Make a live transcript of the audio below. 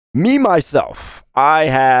Me, myself, I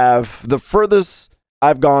have the furthest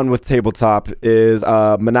I've gone with tabletop is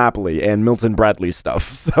Monopoly and Milton Bradley stuff.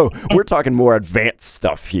 So we're talking more advanced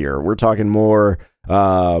stuff here. We're talking more,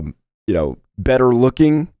 better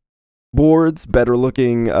looking boards, better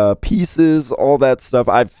looking pieces, all that stuff.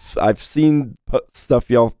 I've seen stuff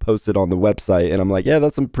y'all posted on the website, and I'm like, yeah,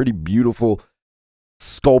 that's some pretty beautiful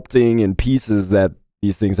sculpting and pieces that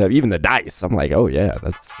these things have. Even the dice, I'm like, oh yeah,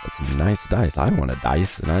 that's some nice dice. I want a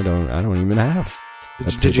dice, and I don't even have.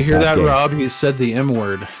 Did you hear that, Rob? He said the M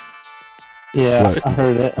word. Yeah, what? I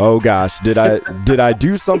heard it. Oh gosh, did I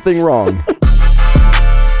do something wrong?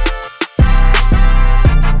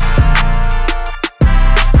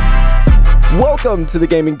 Welcome to the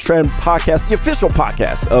Gaming Trend Podcast, the official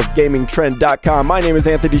podcast of GamingTrend.com. My name is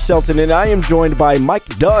Anthony Shelton, and I am joined by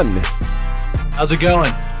Mike Dunn. How's it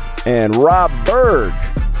going? And Rob Berg.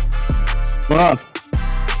 What up?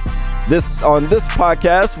 On this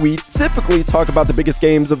podcast, we typically talk about the biggest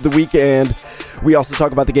games of the week, and we also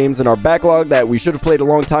talk about the games in our backlog that we should have played a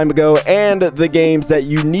long time ago, and the games that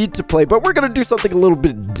you need to play. But we're going to do something a little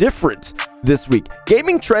bit different this week.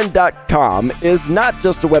 GamingTrend.com is not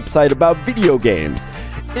just a website about video games.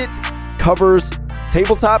 It covers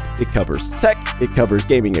tabletop, it covers tech, it covers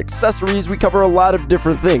gaming accessories. We cover a lot of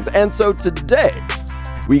different things. And so today,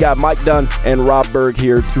 we got Mike Dunn and Rob Berg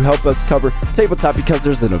here to help us cover tabletop because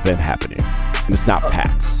there's an event happening. And it's not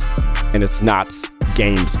PAX. And it's not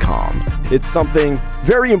GamesCon. It's something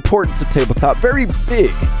very important to tabletop, very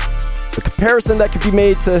big. A comparison that could be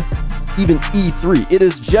made to even E3. It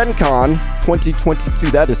is GenCon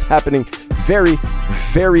 2022. That is happening very,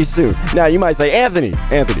 very soon. Now, you might say, Anthony,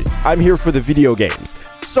 I'm here for the video games.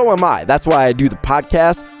 So am I. That's why I do the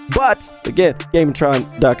podcast. But, again,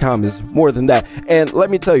 GamingTrend.com is more than that. And let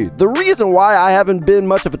me tell you, the reason why I haven't been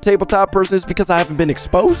much of a tabletop person is because I haven't been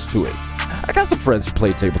exposed to it. I got some friends who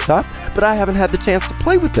play tabletop, but I haven't had the chance to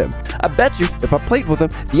play with them. I bet you, if I played with them,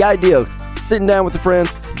 the idea of sitting down with a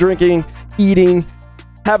friend, drinking, eating,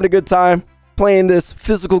 having a good time, playing this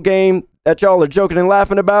physical game that y'all are joking and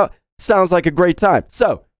laughing about, sounds like a great time.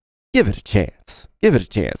 So, give it a chance. Give it a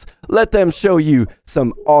chance. Let them show you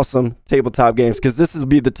some awesome tabletop games, because this will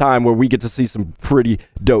be the time where we get to see some pretty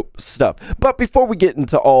dope stuff. But before we get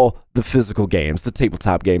into all the physical games, the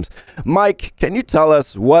tabletop games, Mike, can you tell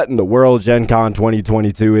us what in the world GenCon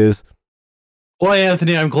 2022 is? Boy,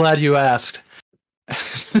 Anthony, I'm glad you asked.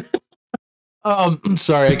 I'm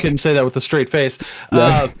sorry, I couldn't say that with a straight face.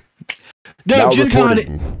 Yeah. No,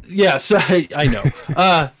 GenCon. Yes, I know.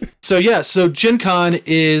 So GenCon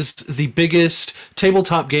is the biggest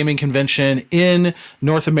tabletop gaming convention in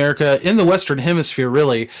North America, in the Western Hemisphere,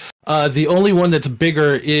 really. The only one that's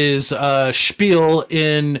bigger is Spiel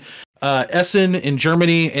in Essen in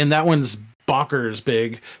Germany, and that one's bonkers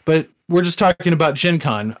big. But we're just talking about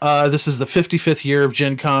GenCon. This is the 55th year of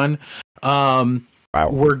GenCon. Wow.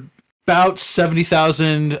 We're about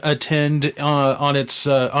 70,000 attend on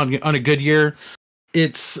a good year.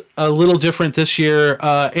 It's a little different this year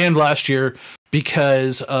and last year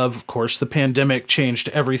because of course the pandemic changed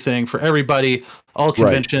everything for everybody. All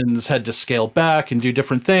conventions had to scale back and do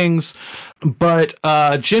different things. But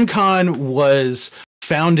GenCon was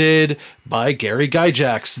founded by Gary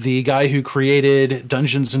Gygax, the guy who created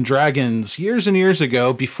Dungeons and Dragons years and years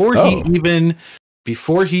ago, before he even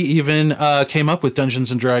came up with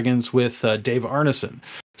Dungeons and Dragons with Dave Arneson.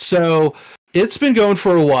 So it's been going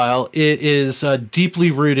for a while. It is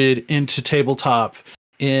deeply rooted into tabletop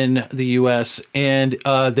in the US, and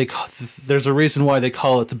there's a reason why they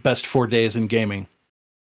call it the best 4 days in gaming.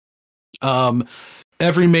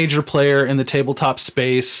 Every major player in the tabletop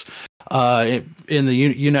space in the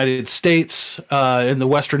United States, in the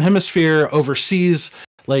Western Hemisphere, overseas,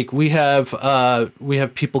 like we have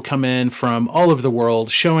people come in from all over the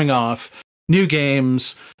world showing off new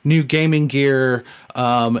games, new gaming gear,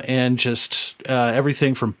 and just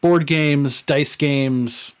everything from board games, dice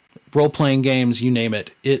games, role-playing games, you name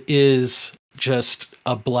it. It is just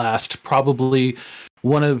a blast. Probably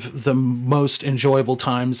one of the most enjoyable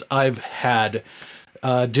times I've had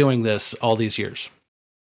doing this all these years.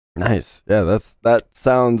 Nice. Yeah, that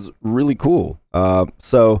sounds really cool.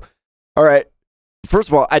 So, all right. First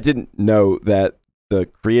of all, I didn't know that the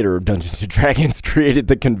creator of Dungeons & Dragons created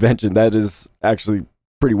the convention. That is actually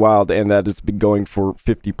pretty wild, and that it's been going for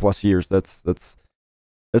 50 plus years. That's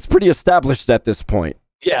pretty established at this point.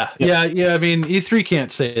 Yeah. I mean, E3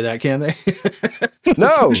 can't say that, can they?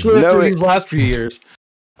 No, especially after these last few years.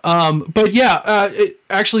 But yeah,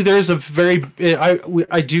 actually, there's a very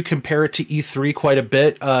I do compare it to E3 quite a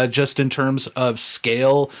bit, just in terms of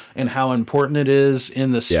scale and how important it is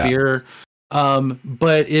in the sphere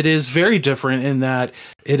But it is very different in that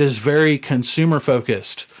it is very consumer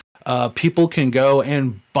focused. People can go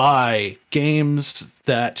and buy games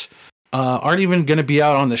that aren't even going to be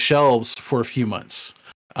out on the shelves for a few months.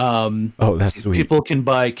 Oh, that's sweet. People can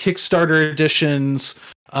buy Kickstarter editions,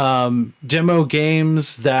 demo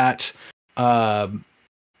games that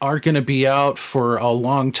aren't going to be out for a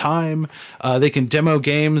long time. They can demo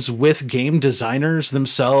games with game designers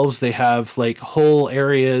themselves. They have like whole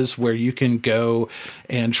areas where you can go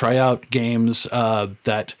and try out games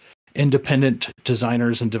that independent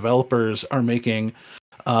designers and developers are making.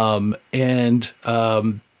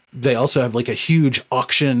 They also have like a huge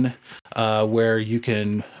auction where you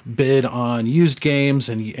can bid on used games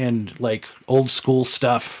and like old school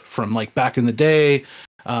stuff from like back in the day.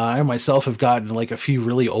 I myself have gotten like a few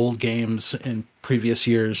really old games in previous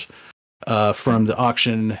years from the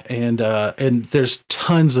auction, and there's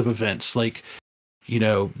tons of events. Like, you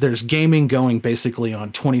know, there's gaming going basically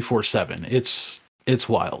on 24/7. It's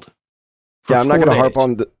wild. Yeah, I'm not going to harp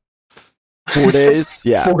on the 4 days.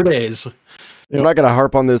 Yeah, 4 days. I'm not going to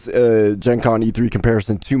harp on this GenCon E3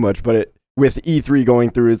 comparison too much, but with E3 going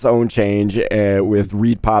through its own change, with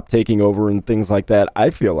ReedPop taking over and things like that,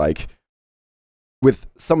 I feel like with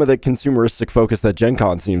some of the consumeristic focus that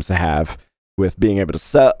GenCon seems to have, with being able to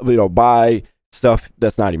sell, buy stuff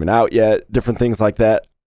that's not even out yet, different things like that,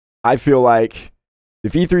 I feel like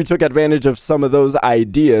if E3 took advantage of some of those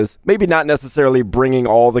ideas, maybe not necessarily bringing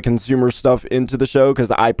all the consumer stuff into the show,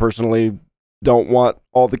 because I personally don't want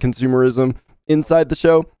all the consumerism inside the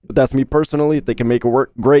show, but that's me personally. If they can make it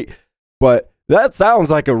work, great. But that sounds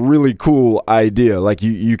like a really cool idea. Like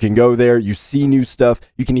you can go there, you see new stuff,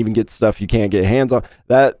 you can even get stuff you can't get hands on.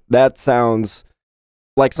 That sounds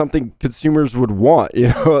like something consumers would want,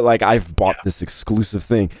 like I've bought this exclusive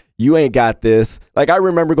thing. You ain't got this. Like I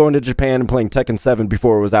remember going to Japan and playing Tekken 7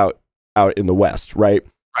 before it was out in the West, right?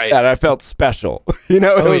 Right. And I felt special. It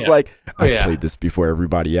was like I played this before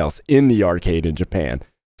everybody else in the arcade in Japan.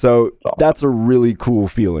 So that's a really cool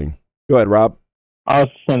feeling. Go ahead, Rob. I was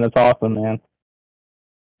just saying that's awesome, man.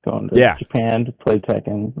 Going to Japan to play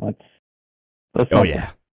Tekken. That's oh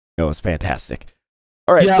yeah, no, it's fantastic.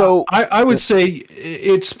 All right, so I would say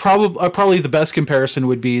it's probably the best comparison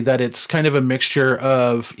would be that it's kind of a mixture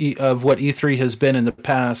of what E3 has been in the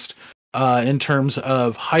past in terms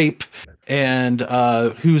of hype and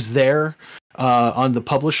who's there on the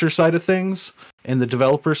publisher side of things and the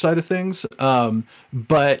developer side of things,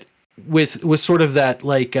 but with sort of that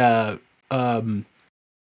like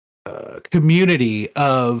community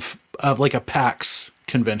of like a PAX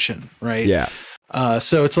convention, right? Yeah.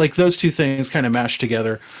 So it's like those two things kind of mashed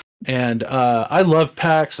together. And I love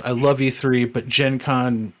PAX, I love E3, but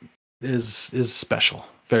GenCon is special,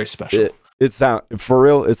 very special. It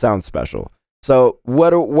sounds special. So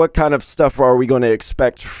what kind of stuff are we going to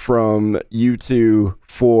expect from you two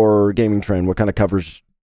for Gaming Trend? What kind of coverage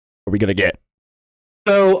are we going to get?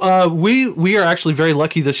 So we are actually very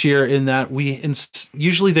lucky this year in that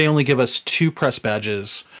usually they only give us 2 press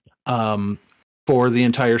badges for the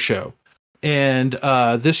entire show. And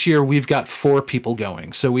this year we've got 4 people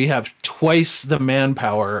going, so we have twice the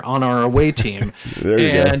manpower on our away team.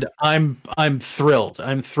 And go. I'm thrilled.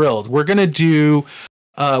 We're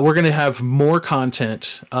gonna have more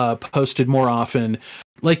content posted more often.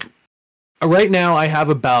 Like right now, I have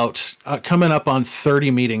about coming up on 30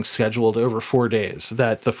 meetings scheduled over 4 days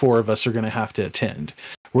that the 4 of us are going to have to attend.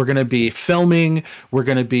 We're going to be filming. We're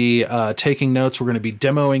going to be taking notes. We're going to be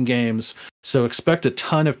demoing games. So expect a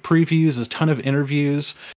ton of previews, a ton of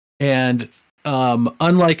interviews. And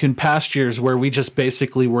unlike in past years where we just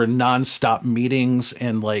basically were nonstop meetings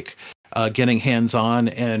and like getting hands-on,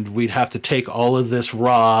 and we'd have to take all of this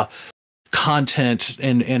raw content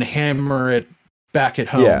and hammer it back at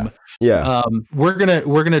home. Yeah. We're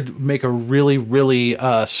gonna make a really, really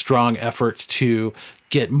strong effort to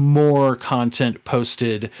get more content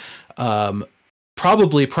posted,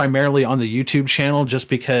 probably primarily on the YouTube channel, just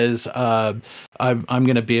because I'm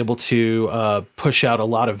going to be able to push out a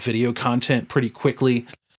lot of video content pretty quickly,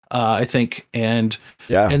 I think. And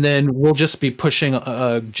then we'll just be pushing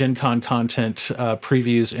GenCon content,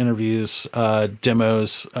 previews, interviews,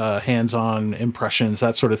 demos, hands-on impressions,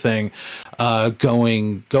 that sort of thing,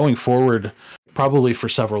 going forward, probably for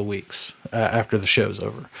several weeks after the show's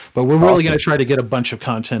over. But we're really going to try to get a bunch of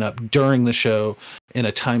content up during the show in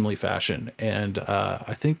a timely fashion, and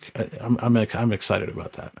I think I'm excited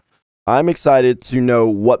about that. I'm excited to know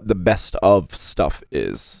what the best of stuff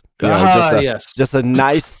is. Just a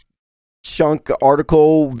nice chunk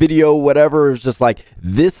article, video, whatever. It's just like,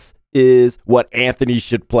 this is what Anthony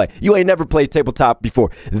should play. You ain't never played tabletop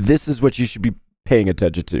before. This is what you should be paying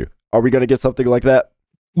attention to. Are we going to get something like that?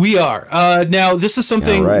 We are. Now, this is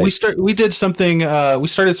something right. we started something,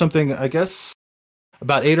 I guess,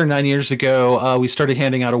 about 8 or 9 years ago. We started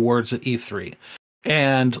handing out awards at E3.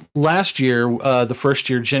 And last year, the first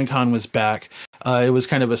year GenCon was back. It was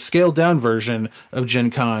kind of a scaled down version of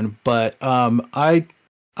GenCon, but I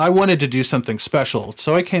wanted to do something special.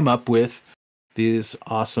 So I came up with these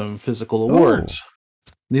awesome physical awards.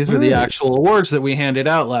 These are the actual awards that we handed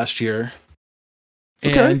out last year.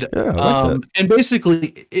 And and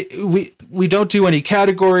basically we don't do any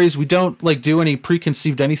categories, we don't like do any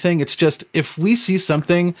preconceived anything. It's just if we see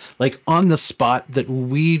something like on the spot that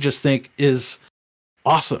we just think is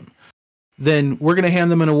awesome, then we're going to hand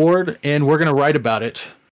them an award and we're going to write about it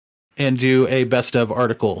and do a best of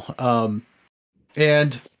article.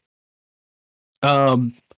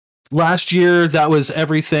 Last year that was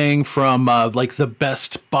everything from like the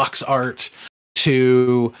best box art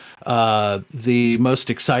to the most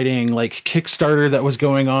exciting like Kickstarter that was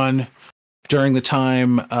going on during the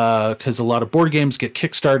time, because a lot of board games get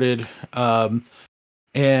kickstarted,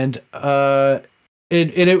 and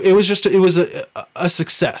it was a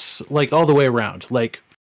success, like all the way around. Like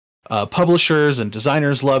publishers and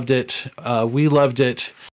designers loved it, we loved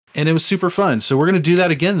it, and it was super fun. So we're going to do that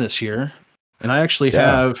again this year, and I actually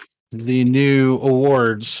have the new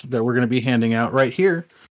awards that we're going to be handing out right here.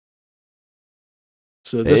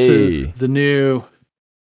 So this is the new.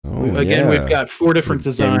 We've got 4 different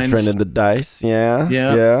designs. Trend in the dice,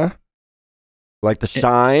 yeah. Like the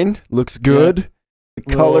shine looks good. The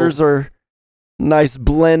colors are nice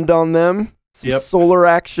blend on them. Some solar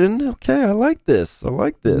action. Okay, I like this.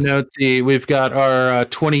 Note we've got our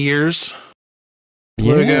 20 years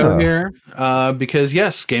logo here, because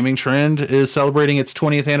yes, Gaming Trend is celebrating its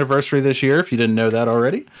 20th anniversary this year. If you didn't know that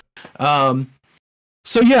already.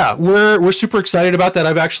 So yeah, we're super excited about that.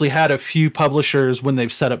 I've actually had a few publishers, when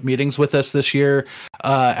they've set up meetings with us this year,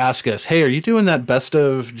 ask us, "Hey, are you doing that best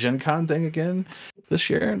of Gen Con thing again this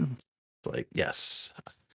year?" And it's like, yes.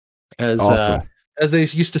 As they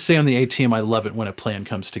used to say on the A team, I love it when a plan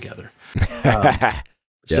comes together.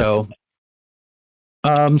 So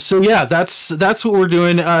yeah, that's what we're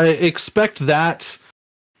doing. Expect that.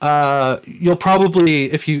 You'll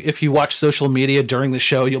probably, if you watch social media during the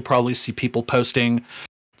show, you'll probably see people posting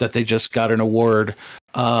that they just got an award,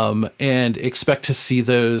 and expect to see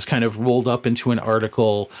those kind of rolled up into an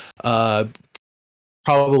article,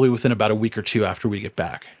 probably within about a week or 2 after we get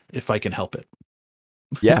back, if I can help it.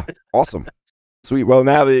 Yeah. Awesome. Sweet. Well,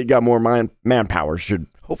 now that you got more manpower, should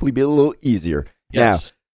hopefully be a little easier.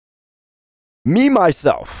 Yes. Now,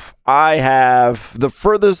 myself, I have the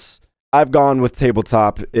furthest I've gone with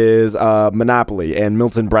tabletop is Monopoly and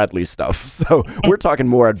Milton Bradley stuff. So we're talking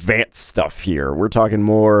more advanced stuff here. We're talking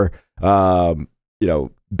more, better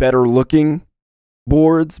looking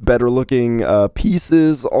boards, better looking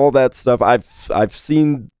pieces, all that stuff. I've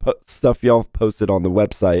seen stuff y'all posted on the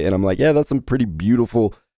website, and I'm like, yeah, that's some pretty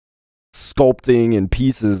beautiful sculpting and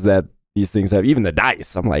pieces that these things have. Even the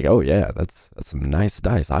dice, I'm like, oh yeah, that's some nice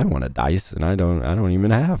dice. I want a dice, and I don't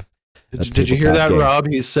even have. Did you hear that, game. Rob?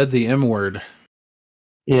 He said the M word.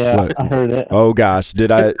 Yeah, what? I heard it. Oh gosh,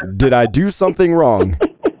 did I do something wrong?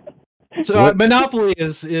 So Monopoly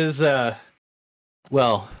is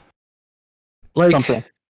well, like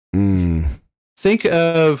think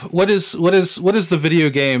of what is the video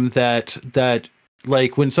game that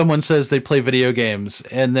like when someone says they play video games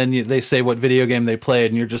and then they say what video game they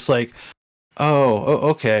played and you're just like, oh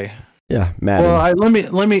okay. Yeah, Madden. Well,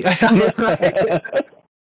 let me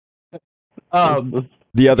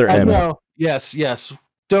the other M. Yes.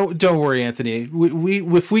 Don't worry, Anthony. We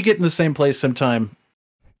if we get in the same place sometime,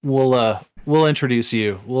 we'll introduce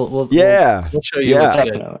you. We'll show you what's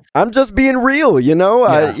good. I'm just being real,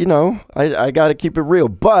 I got to keep it real.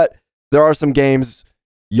 But there are some games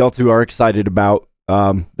y'all two are excited about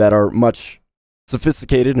that are much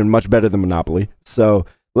sophisticated and much better than Monopoly. So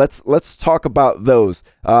let's talk about those.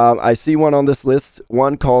 I see one on this list,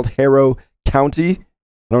 one called Harrow County.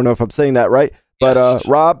 I don't know if I'm saying that right, but yes.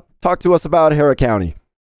 Rob, talk to us about Harrow County.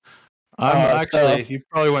 Actually, you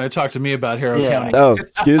probably want to talk to me about Harrow County. Oh,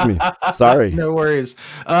 excuse me. Sorry. No worries.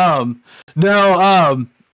 Harrow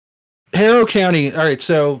County. All right,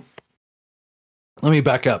 so let me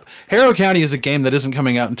back up. Harrow County is a game that isn't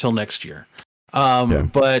coming out until next year.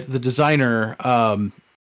 But the designer,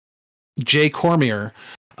 Jay Cormier,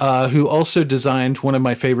 who also designed one of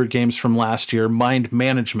my favorite games from last year, Mind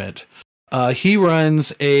Management. He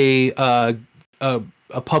runs a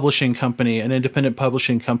publishing company, an independent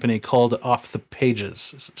publishing company called Off the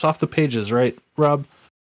Pages. It's Off the Pages, right, Rob?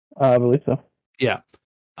 I believe so. Yeah.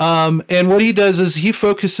 And what he does is he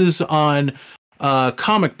focuses on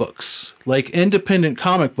comic books, like independent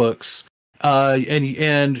comic books,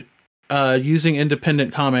 and using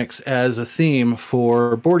independent comics as a theme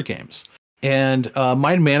for board games. And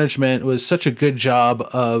Mind Management was such a good job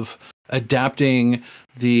of adapting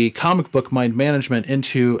the comic book Mind Management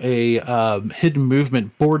into a hidden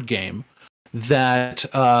movement board game that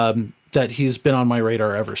that he's been on my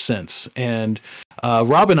radar ever since. And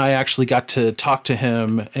Rob and I actually got to talk to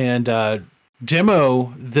him and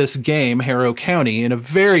demo this game, Harrow County, in a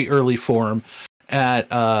very early form at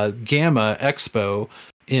Gamma Expo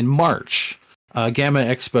in March. Gamma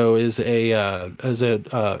Expo is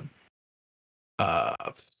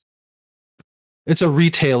it's a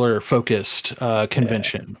retailer focused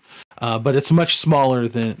convention, but it's much smaller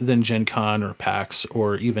than GenCon or PAX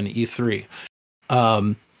or even E3.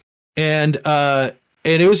 And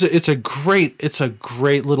it's a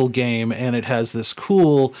great little game, and it has this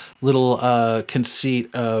cool little conceit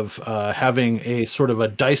of having a sort of a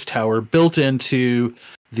dice tower built into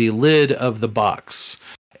the lid of the box.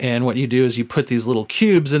 And what you do is you put these little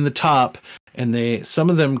cubes in the top, and some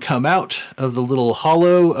of them come out of the little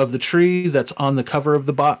hollow of the tree that's on the cover of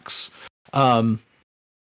the box. And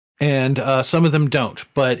some of them don't,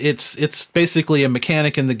 but it's basically a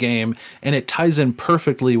mechanic in the game, and it ties in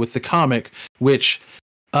perfectly with the comic, which,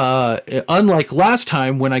 unlike last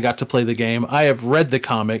time when I got to play the game, I have read the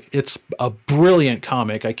comic. It's a brilliant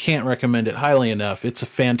comic. I can't recommend it highly enough. It's a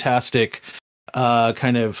fantastic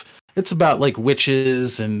it's about like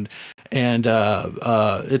witches and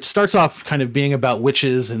it starts off kind of being about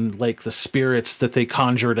witches and like the spirits that they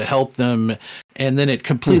conjure to help them, and then it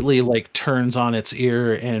completely like turns on its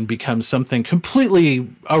ear and becomes something completely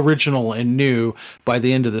original and new by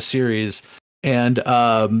the end of the series. And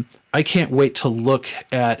I can't wait to look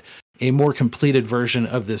at a more completed version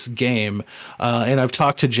of this game. And I've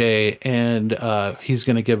talked to Jay, and he's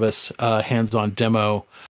going to give us a hands-on demo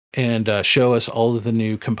and show us all of the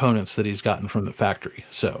new components that he's gotten from the factory.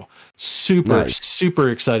 So super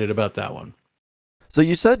excited about that one. So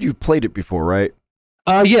you said you've played it before, right?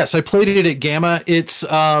 Yes, I played it at Gamma. It's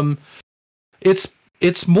more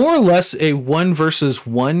or less a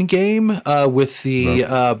 1-versus-1 game with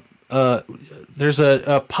the there's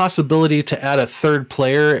a possibility to add a third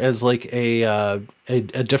player as like a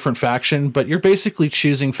different faction, but you're basically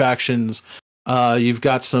choosing factions. You've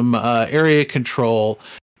got some area control,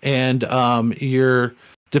 and you're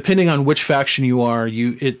depending on which faction you are,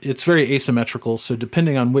 it's very asymmetrical. So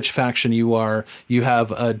depending on which faction you are, you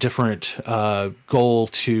have a different goal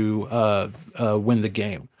to win the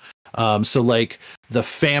game. So like the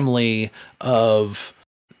family of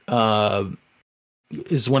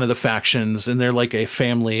is one of the factions, and they're like a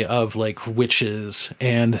family of like witches,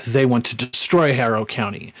 and they want to destroy Harrow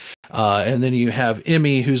County. And then you have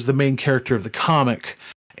Emmy, who's the main character of the comic,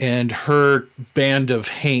 and her band of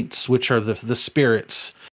haints, which are the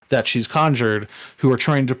spirits that she's conjured, who are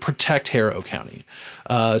trying to protect Harrow County.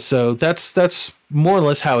 So that's more or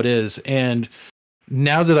less how it is. And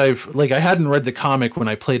now that I hadn't read the comic when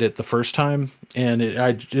I played it the first time, and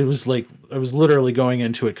it was like I was literally going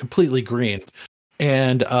into it completely green,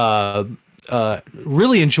 and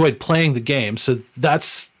really enjoyed playing the game. So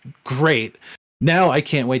that's great. Now I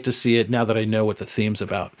can't wait to see it now that I know what the theme's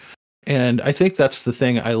about. And I think that's the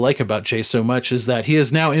thing I like about Jay so much, is that he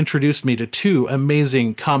has now introduced me to 2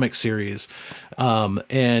 amazing comic series.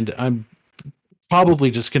 And I'm probably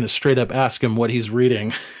just going to straight up ask him what he's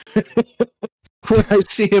reading when I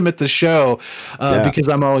see him at the show, because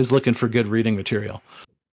I'm always looking for good reading material.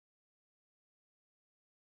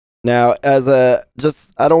 Now, I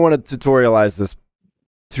don't want to tutorialize this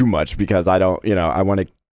too much, because I don't, I want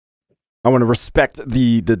to respect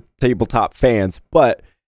the tabletop fans, but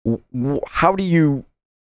how do you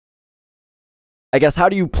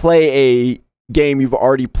play a game you've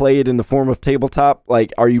already played in the form of tabletop?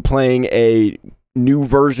 Like, are you playing a new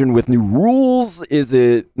version with new rules? Is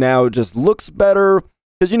it now just looks better?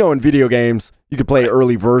 Because, in video games, you could play an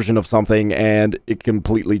early version of something and it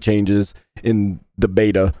completely changes in the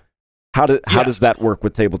beta. How does that work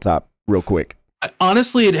with tabletop real quick?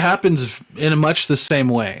 Honestly, it happens in much the same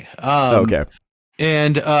way. Okay.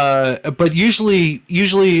 And but usually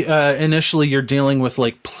initially you're dealing with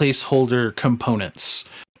like placeholder components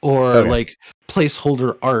or like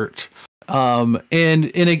placeholder art. And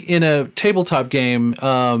in a tabletop game,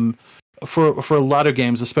 for a lot of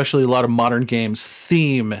games, especially a lot of modern games,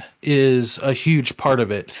 theme is a huge part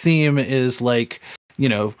of it. Theme is like,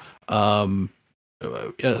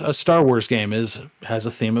 a Star Wars game has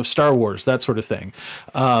a theme of Star Wars, that sort of thing.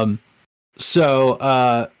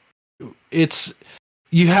 So it's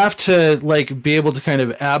you have to like be able to kind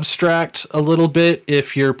of abstract a little bit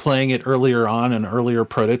if you're playing it earlier on, an earlier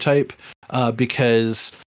prototype,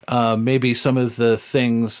 because maybe some of the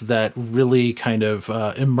things that really kind of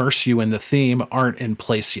immerse you in the theme aren't in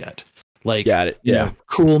place yet. Like, got it. You know,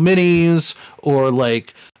 cool minis, or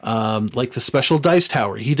like the special dice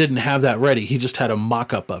tower. He didn't have that ready. He just had a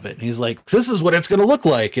mock-up of it. And he's like, this is what it's going to look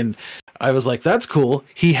like. And I was like, that's cool.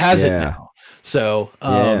 He has it now. So,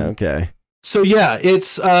 okay. So yeah,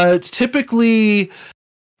 it's typically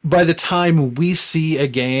by the time we see a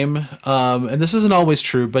game, and this isn't always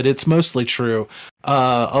true, but it's mostly true.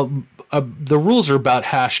 The rules are about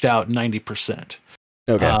hashed out 90%.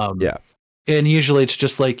 Okay. And usually it's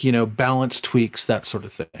just like, you know, balance tweaks, that sort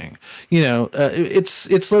of thing. You know,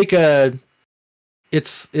 it's like I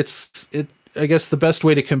guess the best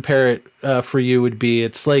way to compare it for you would be,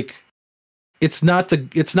 it's like, it's not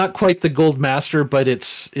quite the gold master, but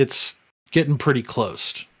it's getting pretty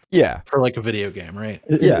close. Yeah. For like a video game, right?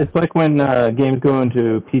 It's like when games go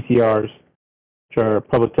into PTRs, which are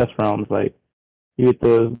public test realms, like you get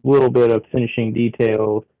those little bit of finishing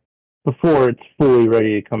details before it's fully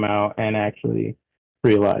ready to come out and actually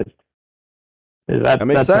realized. That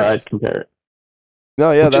makes sense. That's how I'd compare it.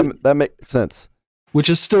 No, yeah, that makes sense. Which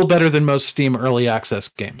is still better than most Steam early access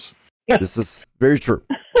games. This is very true.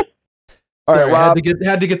 All right, Rob.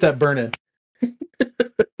 Had to get that burn in.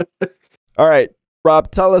 All right, Rob,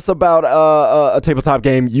 tell us about a tabletop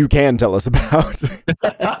game you can tell us about.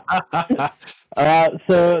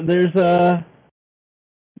 So there's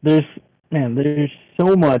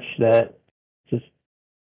so much that just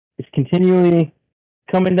is continually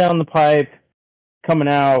coming down the pipe, coming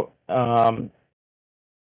out.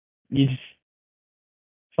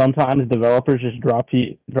 Sometimes developers just drop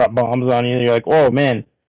bombs on you. You're like, oh man,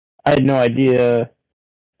 I had no idea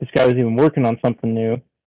this guy was even working on something new.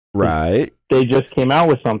 Right. They just came out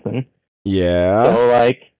with something. Yeah. So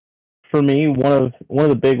like, for me, one of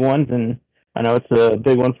the big ones, and I know it's a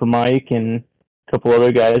big one for Mike and a couple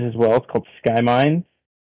other guys as well. It's called Skymines.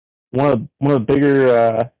 One of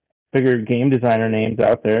the bigger game designer names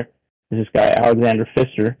out there is this guy Alexander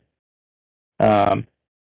Pfister. He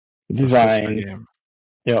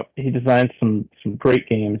designed some great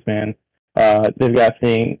games, man. He's got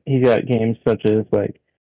games such as like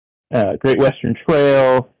Great Western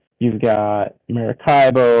Trail. You've got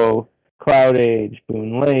Maracaibo, Cloud Age,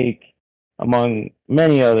 Boone Lake, among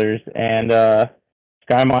many others. And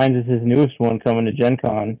Skymines is his newest one coming to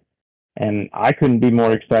GenCon, and I couldn't be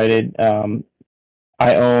more excited. I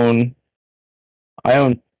own 3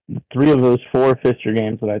 of those 4 Pfister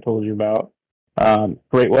games that I told you about.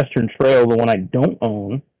 Great Western Trail, the one I don't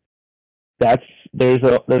own, there's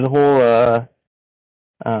a whole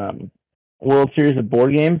World Series of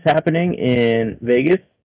board games happening in Vegas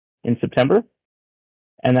in September,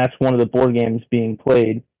 and that's one of the board games being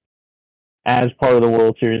played as part of the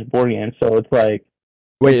World Series of board games. So it's like,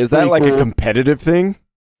 wait, is that like cool. A competitive thing?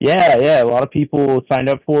 Yeah, a lot of people signed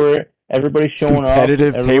up for it. Everybody's showing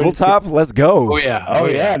competitive up. Tabletop? Let's go. Oh yeah. Oh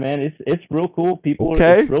yeah, man. It's real cool. People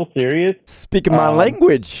are real serious. Speaking my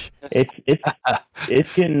language. It's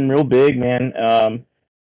getting real big, man.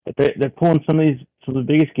 But they're pulling some of the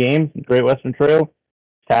biggest games. Great Western Trail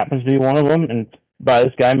happens to be one of them, and by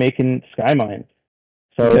this guy making Skymines.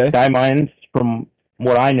 So Skymines, from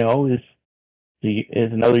what I know, is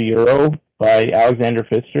another Euro by Alexander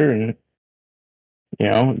Pfister, and you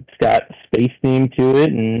know, it's got space theme to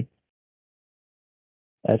it, and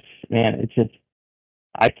it's just,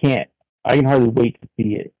 I can hardly wait to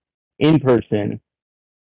see it in person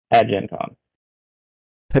at GenCon.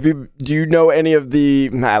 Do you know any of the,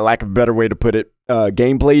 lack of a better way to put it,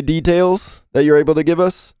 gameplay details that you're able to give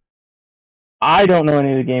us? I don't know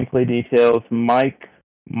any of the gameplay details. Mike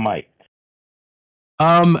might.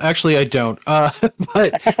 Actually I don't.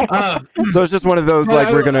 But so it's just one of those,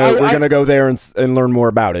 like, we're gonna go there and learn more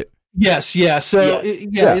about it. Yes, yeah. So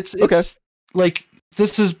it's okay. Like,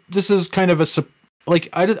 this is kind of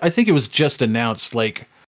I think it was just announced like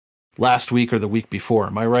last week or the week before.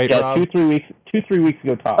 Am I right, Rob? 2-3 weeks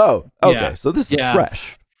ago top. Oh, okay. Yeah. So this is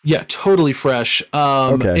fresh. Yeah, totally fresh.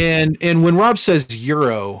 Okay. And when Rob says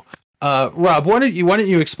Euro, Rob, why don't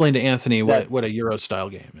you explain to Anthony what a Euro style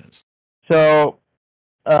game is? So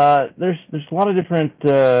there's a lot of different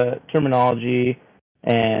terminology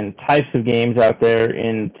and types of games out there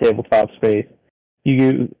in tabletop space.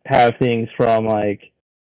 You have things from like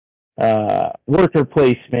worker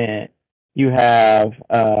placement. You have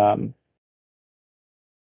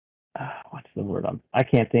what's the word? I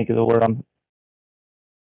can't think of the word.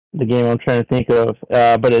 The game I'm trying to think of.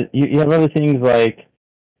 But you have other things like,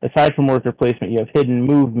 aside from worker placement, you have hidden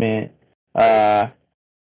movement.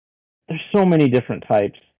 there's so many different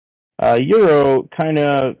types. Euro kind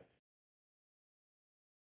of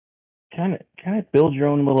build your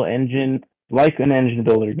own little engine, like an engine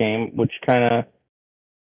builder game, which kind of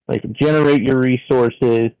like generate your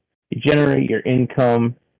resources, you generate your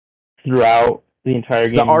income throughout the entire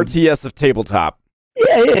it's game. The RTS of tabletop.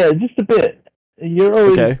 Yeah, just a bit.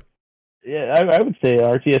 Euro okay. I would say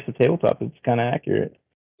RTS of tabletop is kind of accurate.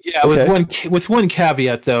 Yeah, okay. with one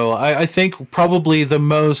caveat though, I think probably the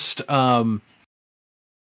most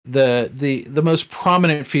the most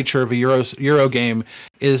prominent feature of a Euro game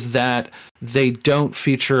is that they don't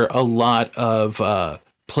feature a lot of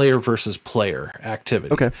player versus player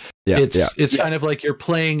activity. Okay. Yeah. It's kind of like you're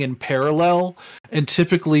playing in parallel, and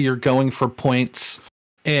typically you're going for points,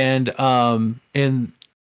 and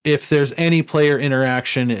if there's any player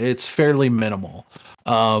interaction, it's fairly minimal.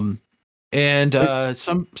 And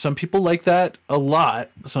some people like that a lot.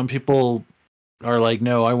 Some people are like,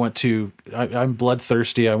 no, I'm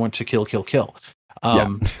bloodthirsty. I want to kill.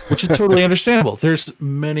 Which is totally understandable. There's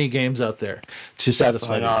many games out there to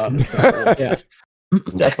satisfy that. Yes.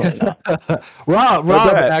 Definitely not. Rob,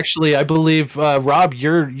 actually, I believe, Rob,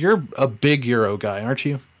 you're a big Euro guy, aren't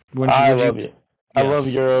you? I love it. Yes. I love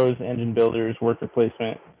Euros, engine builders, worker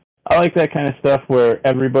placement. I like that kind of stuff where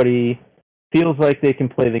everybody feels like they can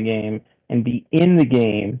play the game and be in the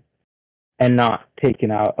game and not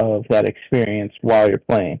taken out of that experience while you're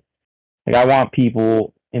playing. Like, I want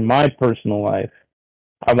people in my personal life,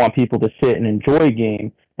 I want people to sit and enjoy a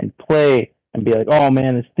game and play and be like, oh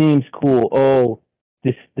man, this theme's cool. Oh,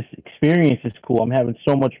 this experience is cool. I'm having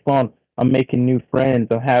so much fun. I'm making new friends.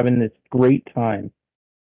 I'm having this great time.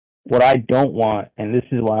 What I don't want, and this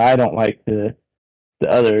is why I don't like the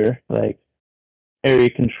other, like, area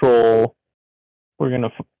control, we're going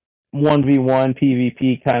to 1v1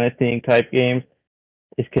 PvP kind of thing type games,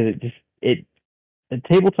 is because a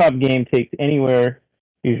tabletop game takes anywhere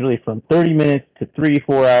usually from 30 minutes to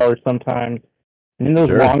 3-4 hours sometimes. And in those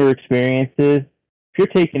longer experiences, if you're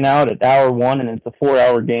taking out at hour 1 and it's a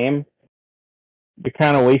 4-hour game, you're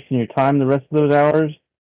kind of wasting your time the rest of those hours.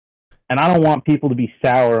 And I don't want people to be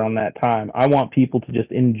sour on that time. I want people to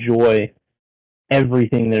just enjoy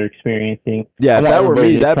everything they're experiencing. Yeah, if that were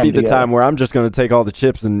me, that'd be the time where I'm just going to take all the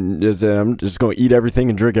chips and I'm just going to eat everything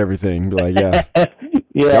and drink everything. Like, yeah.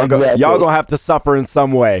 Yeah, y'all going to have to suffer in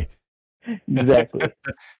some way. Exactly.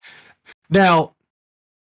 Now,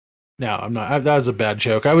 I'm not. That was a bad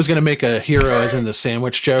joke. I was going to make a hero as in the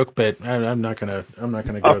sandwich joke, but I'm not going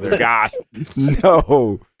to go there. Gosh,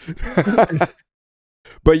 no.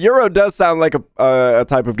 But Euro does sound like a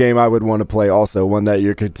type of game I would want to play. Also, one that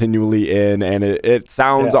you're continually in, and it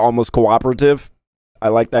sounds almost cooperative. I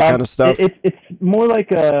like that kind of stuff. It's more like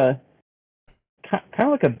kind of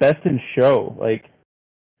like a best in show. Like,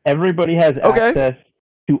 everybody has access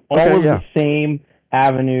to all of the same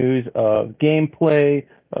avenues of gameplay,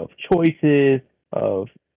 of choices, of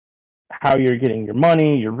how you're getting your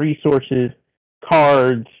money, your resources,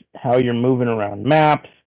 cards, how you're moving around maps,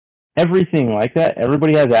 everything like that.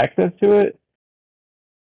 Everybody has access to it.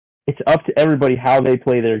 It's up to everybody how they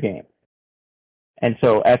play their game. And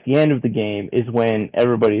so at the end of the game is when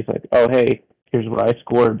everybody's like, oh, hey, here's what I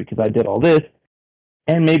scored because I did all this.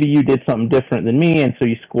 And maybe you did something different than me, and so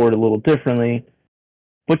you scored a little differently.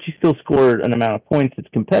 But you still scored an amount of points that's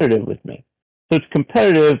competitive with me. So it's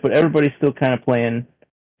competitive, but everybody's still kind of playing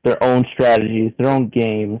their own strategies, their own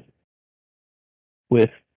games with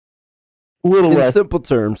a little less. In simple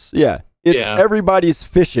terms, it's everybody's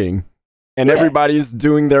fishing, and everybody's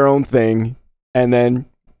doing their own thing, and then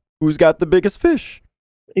who's got the biggest fish?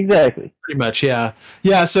 Exactly. Pretty much, yeah.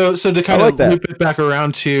 Yeah, so to kind of loop it back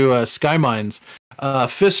around to Skymines,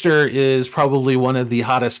 Pfister is probably one of the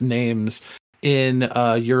hottest names in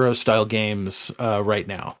Euro-style games right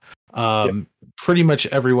now. Pretty much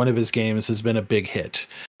every one of his games has been a big hit.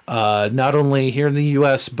 Not only here in the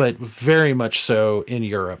US, but very much so in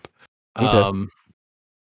Europe. And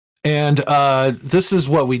this is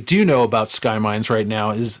what we do know about Skymines right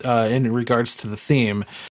now is in regards to the theme,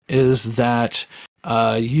 is that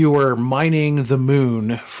you are mining the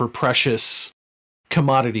moon for precious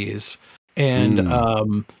commodities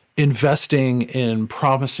and investing in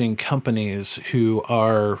promising companies who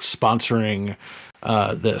are sponsoring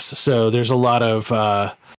this. So there's a lot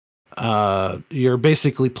of you're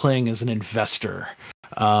basically playing as an investor,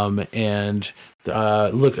 and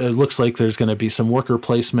it looks like there's going to be some worker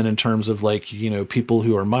placement in terms of, like, people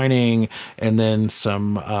who are mining, and then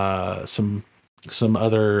some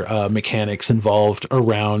other mechanics involved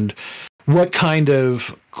around what kind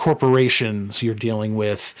of corporations you're dealing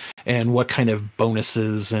with and what kind of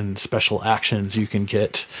bonuses and special actions you can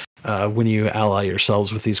get when you ally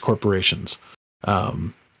yourselves with these corporations. Nice.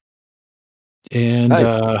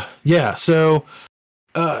 Yeah, so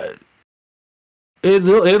it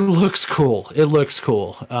looks cool. It looks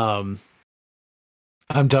cool. I'm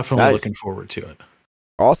definitely Nice. looking forward to it.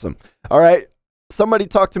 Awesome. All right. Somebody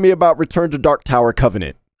talk to me about Return to Dark Tower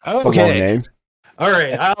Covenant. It's a long name. All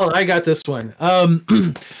right, I got this one.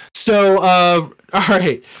 So all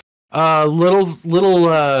right,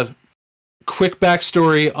 little quick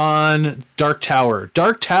backstory on Dark Tower.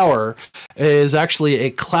 Dark Tower is actually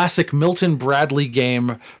a classic Milton Bradley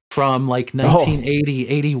game from like 1980,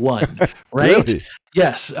 81, right? Really?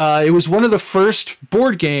 Yes, it was one of the first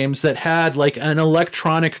board games that had like an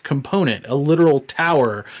electronic component, a literal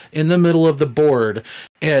tower in the middle of the board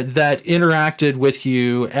that interacted with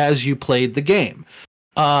you as you played the game.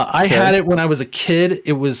 I had it when I was a kid.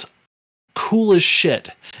 It was cool as shit.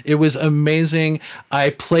 It was amazing.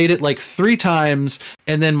 I played it like 3 times,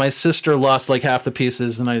 and then my sister lost like half the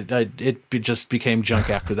pieces, and it just became junk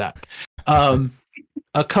after that.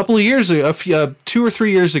 A couple of years ago, 2 or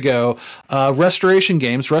 3 years ago, Restoration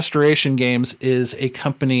Games is a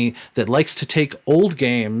company that likes to take old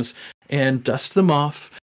games and dust them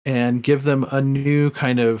off and give them a new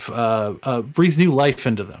kind of breathe new life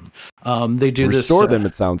into them. They do Restore them,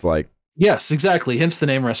 it sounds like. Yes, exactly. Hence the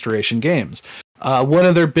name Restoration Games. One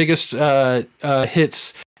of their biggest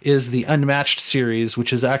hits is the Unmatched series,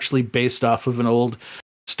 which is actually based off of an old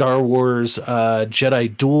Star Wars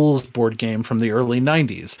Jedi Duels board game from the early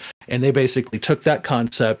 90s. And they basically took that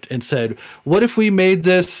concept and said, what if we made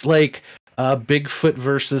this like Bigfoot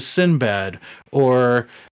versus Sinbad? Or,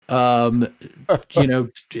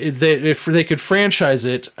 if they could franchise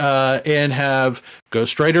it and have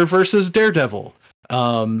Ghost Rider versus Daredevil.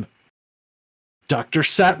 Dr.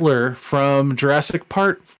 Sattler from Jurassic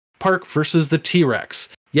Park versus the T-Rex.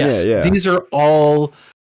 Yes, These are all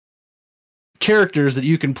characters that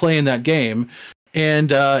you can play in that game,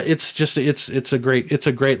 and it's a great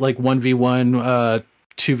like 1v1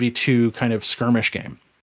 2v2 kind of skirmish game.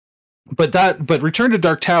 But Return to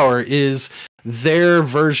Dark Tower is their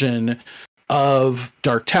version of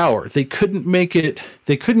Dark Tower. They couldn't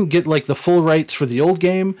get like the full rights for the old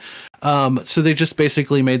game, so they just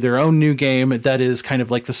basically made their own new game that is kind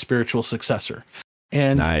of like the spiritual successor.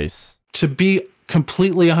 And nice. To be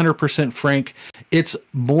completely 100% frank, it's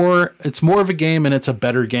more of a game, and it's a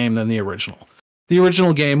better game than the original. The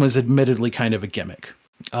original game was admittedly kind of a gimmick.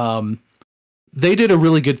 They did a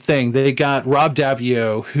really good thing. They got Rob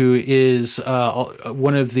Davio, who is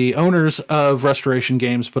one of the owners of Restoration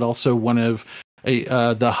Games, but also one of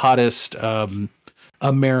the hottest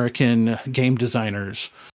American game designers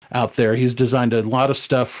out there. He's designed a lot of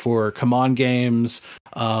stuff for Command Games,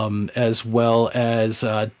 as well as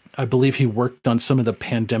I believe he worked on some of the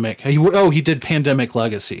Pandemic. He did Pandemic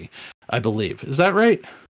Legacy, I believe. Is that right?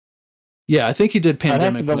 Yeah, I think he did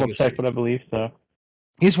Pandemic Legacy. I'd have to double check, but I believe so.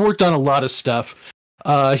 He's worked on a lot of stuff.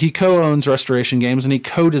 He co-owns Restoration Games, and he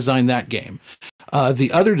co-designed that game.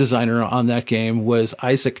 The other designer on that game was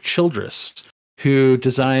Isaac Childress, who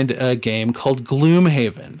designed a game called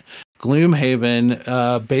Gloomhaven.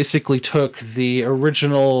 Gloomhaven basically took the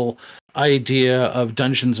original idea of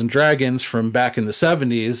Dungeons and Dragons from back in the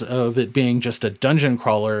 70s of it being just a dungeon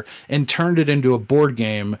crawler and turned it into a board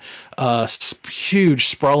game, huge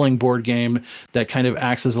sprawling board game that kind of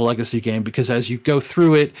acts as a legacy game, because as you go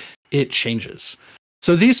through it, it changes.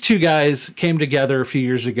 So these two guys came together a few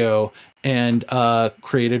years ago and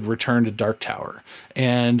created Return to Dark Tower.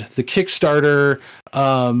 And the Kickstarter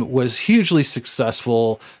was hugely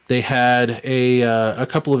successful. They had a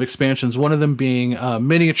couple of expansions, one of them being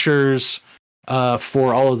miniatures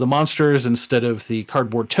for all of the monsters instead of the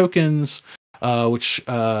cardboard tokens, which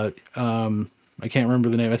I can't remember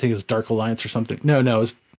the name. I think it's Dark Alliance or something. No,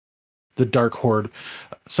 it's the Dark Horde,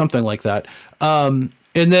 something like that.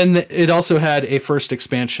 And then it also had a first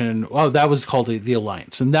expansion. Oh, that was called the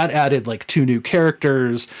Alliance. And that added like 2 new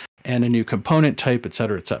characters and a new component type, et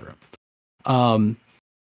cetera, et cetera. All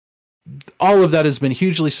of that has been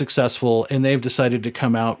hugely successful, and they've decided to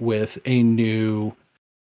come out with a new,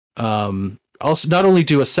 also not only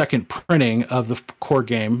do a second printing of the core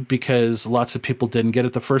game, because lots of people didn't get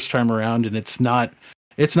it the first time around, and it's not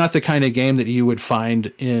the kind of game that you would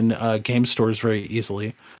find in game stores very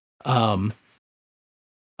easily.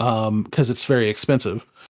 Because it's very expensive.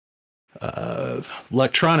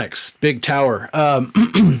 Electronics, big tower.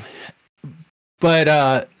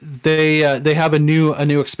 But they have a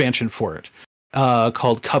new expansion for it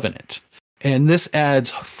called Covenant, and this adds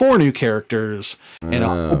 4 new characters and a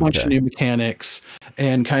whole bunch of new mechanics,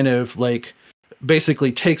 and kind of like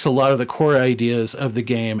basically takes a lot of the core ideas of the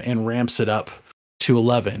game and ramps it up to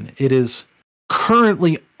 11. It is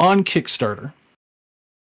currently on Kickstarter.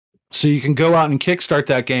 So you can go out and kickstart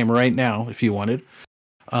that game right now if you wanted.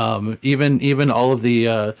 Even all of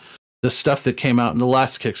the stuff that came out in the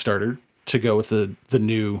last Kickstarter to go with the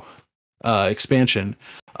new expansion.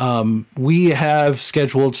 We have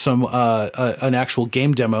scheduled some an actual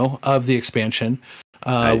game demo of the expansion.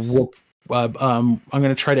 Nice. I'm going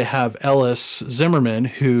to try to have Ellis Zimmerman,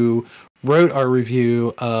 who wrote our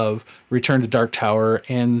review of Return to Dark Tower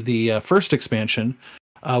and the first expansion,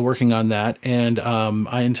 working on that, and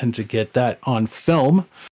I intend to get that on film.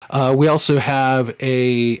 We also have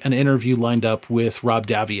an interview lined up with Rob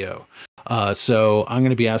Davio. So I'm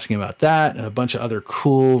going to be asking about that and a bunch of other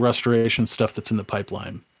cool restoration stuff that's in the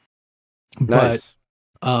pipeline. Nice.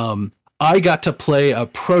 But I got to play a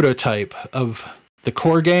prototype of the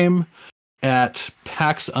core game at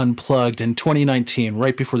PAX Unplugged in 2019,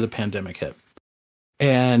 right before the pandemic hit.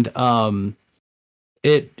 And I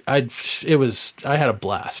had a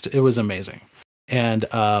blast. It was amazing. And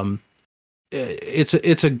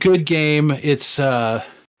it's a good game. It's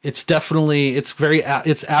definitely,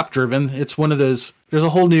 it's app driven. It's one of those, there's a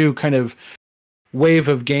whole new kind of wave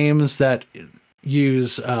of games that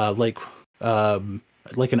use like an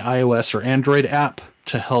iOS or Android app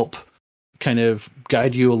to help kind of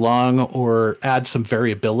guide you along or add some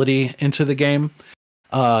variability into the game.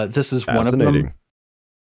 This is one of them.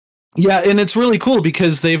 Yeah, and it's really cool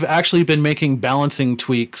because they've actually been making balancing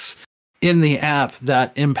tweaks in the app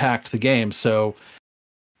that impact the game. So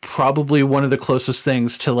probably one of the closest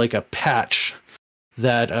things to like a patch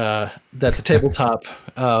that the tabletop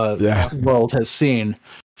world has seen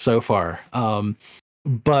so far.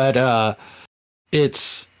 But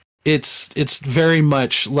it's very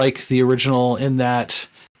much like the original in that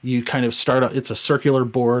you kind of start out, it's a circular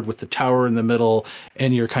board with the tower in the middle,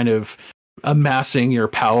 and you're kind of amassing your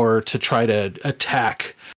power to try to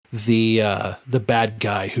attack the bad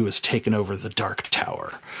guy who has taken over the Dark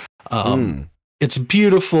Tower. It's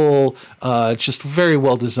beautiful. It's just very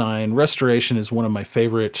well designed. Restoration is one of my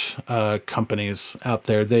favorite companies out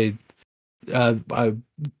there. They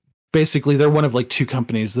basically, they're one of like two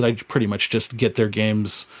companies that I pretty much just get their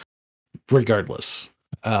games regardless,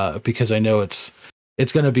 because I know it's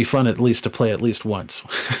going to be fun at least to play at least once.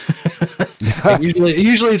 usually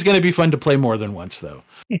it's going to be fun to play more than once though.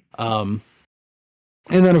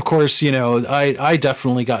 And then of course, I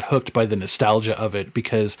definitely got hooked by the nostalgia of it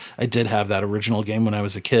because I did have that original game when I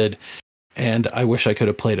was a kid, and I wish I could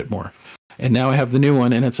have played it more. And now I have the new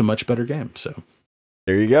one, and it's a much better game. So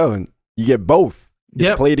there you go, and you get both.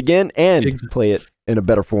 You play it again and play it in a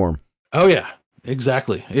better form. Oh yeah,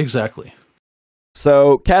 exactly.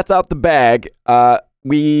 So cat's out the bag.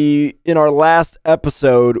 We in our last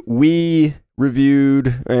episode we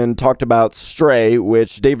reviewed and talked about Stray,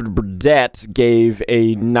 which David Burdett gave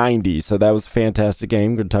a 90. So that was a fantastic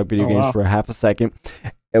game. Going to talk video games for a half a second.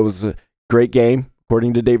 It was a great game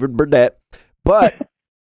according to David Burdett. But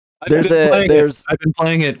I've been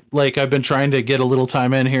playing it, like I've been trying to get a little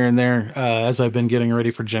time in here and there as I've been getting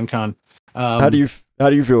ready for GenCon. How do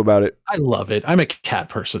you feel about it? I love it. I'm a cat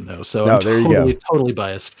person though, so I'm totally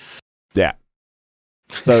biased. Yeah.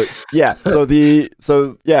 So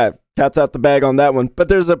cat's out the bag on that one. But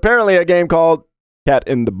there's apparently a game called Cat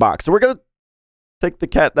in the Box. So we're gonna take the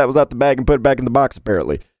cat that was out the bag and put it back in the box.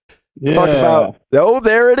 Apparently, talk about. Oh,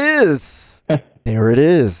 there it is. There it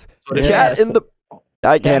is. Cat in the.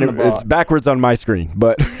 I can't. It's backwards on my screen.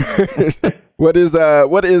 But what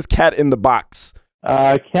is Cat in the Box?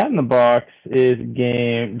 Cat in the Box is a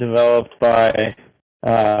game developed by,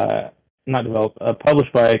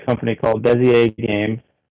 published by a company called Desier Games.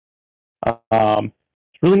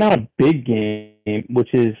 It's really not a big game,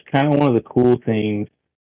 which is kind of one of the cool things.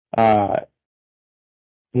 One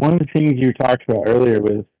of the things you talked about earlier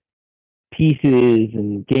was pieces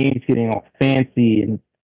and games getting all fancy and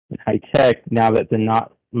high tech now that they're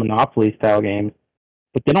not Monopoly style games,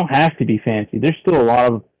 but they don't have to be fancy. There's still a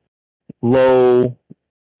lot of lower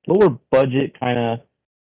budget kind of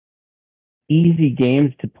easy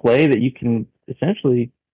games to play that you can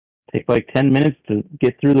essentially take like 10 minutes to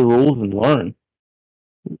get through the rules and learn.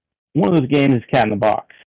 One of those games is Cat in the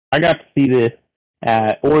Box. I got to see this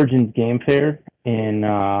at Origins Game Fair in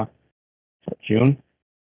June,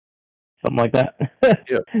 something like that.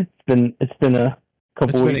 Yeah. It's been a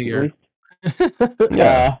couple weeks. Been a year.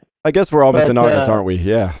 Yeah. I guess we're almost in August, aren't we?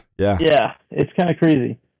 Yeah. Yeah, it's kind of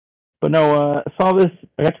crazy. But no, I saw this.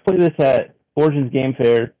 I got to play this at Origins Game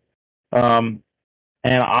Fair, and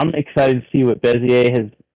I'm excited to see what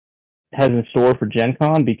Bezier has in store for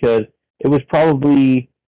GenCon, because it was probably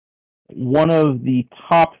one of the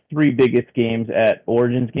top 3 biggest games at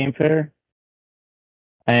Origins Game Fair.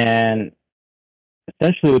 And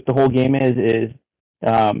essentially what the whole game is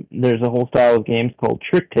there's a whole style of games called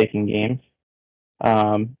trick-taking games.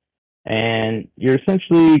 And you're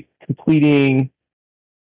essentially completing...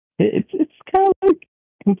 It's kind of like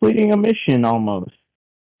completing a mission almost.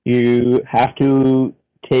 You have to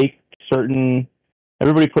take certain...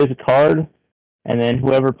 Everybody plays a card, and then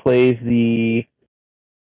whoever plays the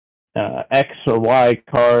X or Y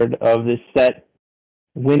card of this set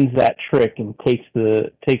wins that trick and takes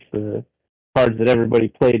the cards that everybody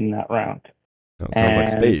played in that round. Sounds like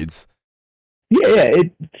spades. Yeah,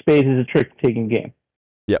 spades is a trick-taking game.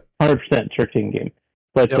 Yep. 100% trick-taking game.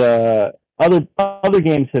 But Yep. Other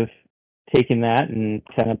games have taken that and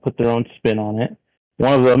kind of put their own spin on it.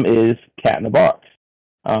 One of them is Cat in the Box.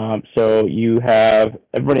 So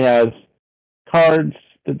everybody has cards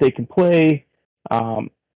that they can play,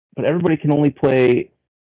 but everybody can only play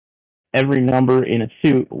every number in a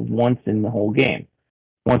suit once in the whole game.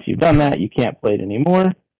 Once you've done that, you can't play it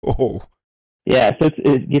anymore. Oh. Yeah, so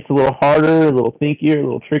it gets a little harder, a little thinkier, a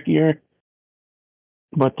little trickier.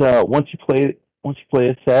 But once you play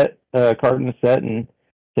a card in a set, and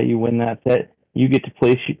say you win that set, you get to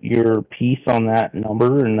place your piece on that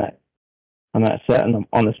number and on that set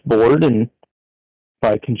on this board, and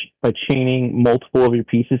by chaining multiple of your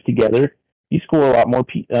pieces together, you score a lot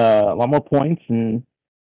more points, and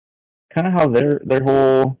kind of how their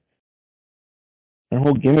whole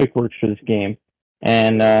gimmick works for this game.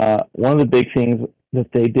 And one of the big things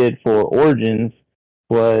that they did for Origins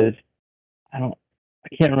was I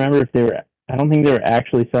can't remember if I don't think they were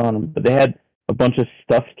actually selling them, but they had a bunch of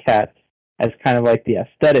stuffed cats as kind of like the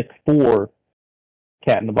aesthetic for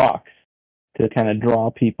Cat in the Box to kind of draw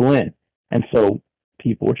people in. And so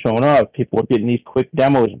people were showing up, people were getting these quick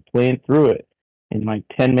demos and playing through it in like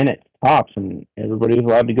 10 minutes tops, and everybody was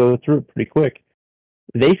allowed to go through it pretty quick.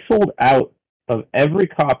 They sold out of every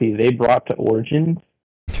copy they brought to Origins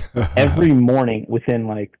every morning within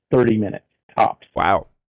like 30 minutes tops. Wow.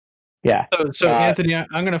 Yeah. So Anthony, I'm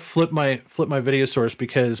going to flip my video source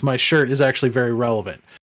because my shirt is actually very relevant.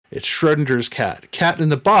 It's Schrodinger's cat. Cat in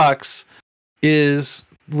the Box is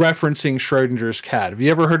referencing Schrodinger's cat. Have you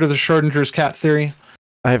ever heard of the Schrodinger's cat theory?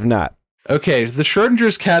 I have not. Okay, the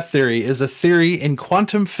Schrodinger's cat theory is a theory in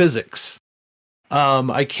quantum physics.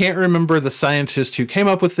 I can't remember the scientist who came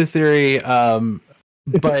up with the theory,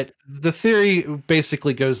 but the theory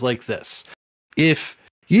basically goes like this. If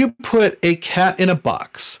you put a cat in a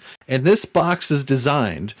box, and this box is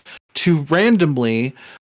designed to randomly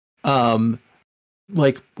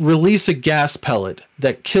release a gas pellet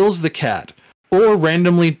that kills the cat, or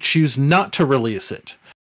randomly choose not to release it,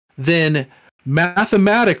 then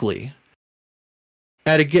mathematically,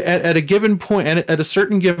 at a given point, at a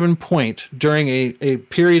certain given point during a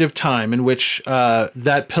period of time in which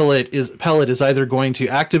that pellet is either going to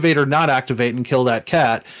activate or not activate and kill that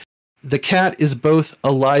cat, the cat is both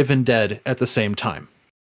alive and dead at the same time.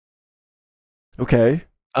 Okay.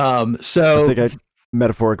 So I think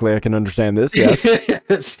metaphorically I can understand this.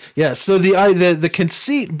 Yes. Yes. So the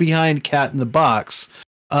conceit behind Cat in the Box,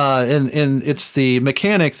 and it's the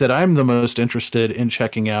mechanic that I'm the most interested in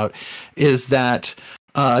checking out, is that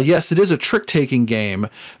yes, it is a trick-taking game,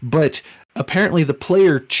 but apparently the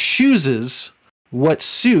player chooses what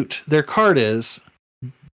suit their card is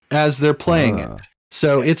as they're playing it.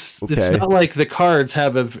 So it's not like the cards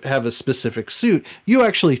have a specific suit. You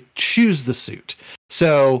actually choose the suit.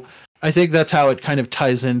 So I think that's how it kind of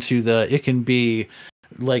ties into it can be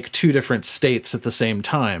like two different states at the same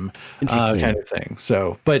time, kind of thing.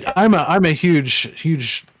 So, but I'm a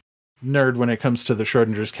huge nerd when it comes to the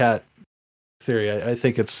Schrodinger's cat theory. I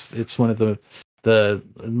think it's one of the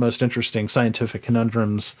most interesting scientific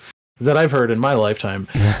conundrums that I've heard in my lifetime.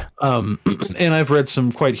 And I've read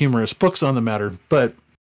some quite humorous books on the matter, but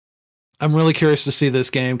I'm really curious to see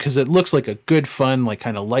this game because it looks like a good, fun, like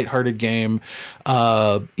kind of lighthearted game.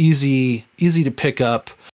 Easy to pick up,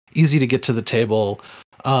 easy to get to the table.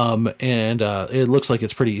 And it looks like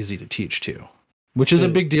it's pretty easy to teach too, which is a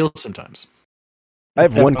big deal sometimes. I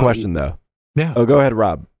have one question though. Yeah. Oh, go ahead,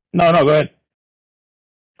 Rob. No, go ahead.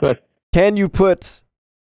 Go ahead. Can you put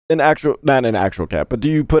not an actual cat, but do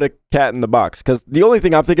you put a cat in the box? Because the only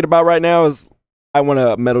thing I'm thinking about right now is I want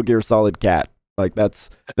a Metal Gear Solid cat. Like that's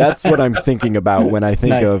what I'm thinking about when I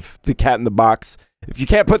think of the cat in the box. If you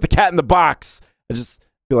can't put the cat in the box, I just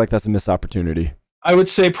feel like that's a missed opportunity. I would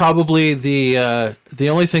say probably the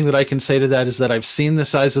only thing that I can say to that is that I've seen the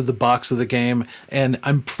size of the box of the game, and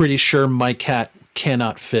I'm pretty sure my cat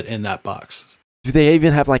cannot fit in that box. Do they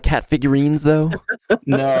even have like cat figurines though?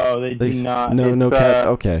 No, they do not. No cat.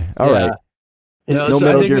 Okay, all right. No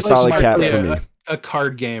Metal Gear Solid cat for me. A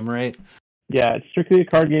card game, right? Yeah, it's strictly a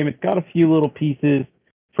card game. It's got a few little pieces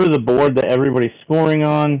for the board that everybody's scoring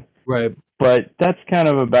on. Right. But that's kind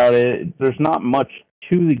of about it. There's not much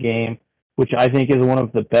to the game, which I think is one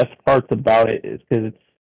of the best parts about it, is because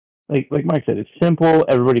it's, like Mike said, it's simple.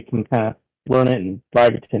 Everybody can kind of learn it in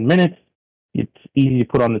 5 to 10 minutes. It's easy to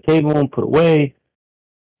put on the table and put away.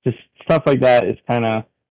 Just stuff like that is kind of,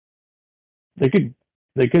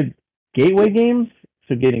 they're good gateway games,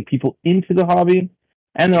 so getting people into the hobby,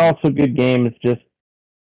 and they're also good games just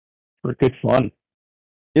for good fun.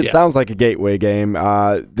 It sounds like a gateway game.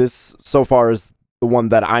 This so far is the one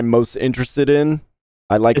that I'm most interested in.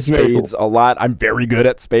 I like spades a lot. I'm very good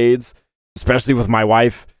at spades, especially with my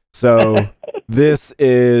wife. So this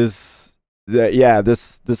is,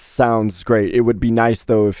 this sounds great. It would be nice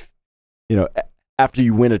though if, after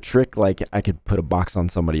you win a trick, like I could put a box on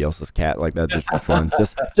somebody else's cat, like that just for fun,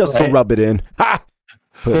 just to rub it in. Ha!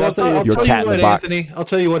 Put your cat in the box. Anthony, I'll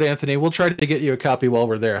tell you what, Anthony. We'll try to get you a copy while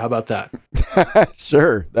we're there. How about that?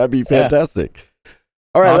 Sure, that'd be fantastic.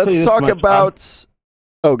 All right, let's talk about.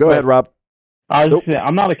 Oh, go ahead, Rob.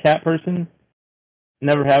 I'm not a cat person.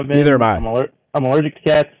 Never have been. Neither am I. I'm allergic to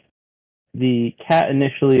cats. The cat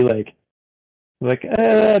initially I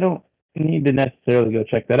don't need to necessarily go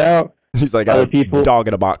check that out. He's like other people, dog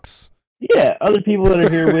in a box. Yeah, other people that are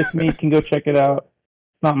here with me can go check it out.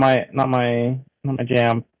 Not my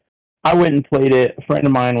jam. I went and played it. A friend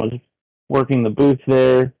of mine was working the booth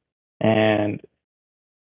there, and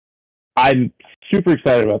I'm super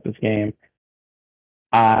excited about this game.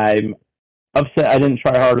 I'm upset I didn't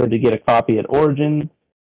try harder to get a copy at Origin.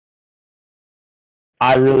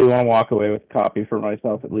 I really want to walk away with a copy for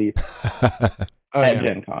myself at least at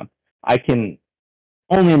GenCon. I can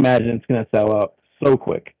only imagine it's going to sell out so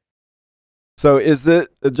quick. So is it,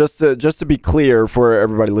 just to be clear for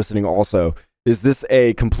everybody listening also, is this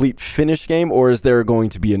a complete finish game, or is there going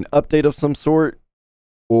to be an update of some sort?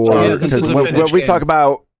 Or because when we talk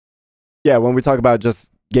about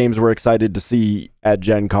just games we're excited to see at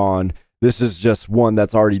GenCon, this is just one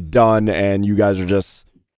that's already done and you guys are just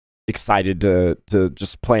excited to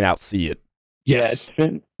just plain out see it. Yes.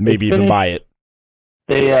 Maybe even buy it.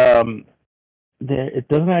 It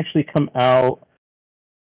doesn't actually come out,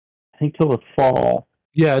 I think, till the fall.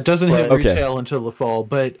 Yeah, it doesn't hit retail until the fall,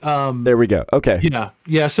 but there we go. Okay.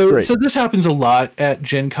 Yeah. So this happens a lot at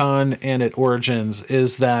Gen Con and at Origins,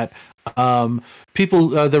 is that people,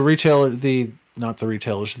 the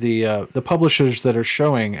publishers that are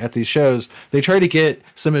showing at these shows, they try to get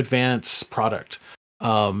some advanced product,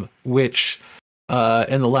 which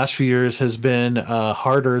in the last few years has been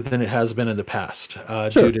harder than it has been in the past,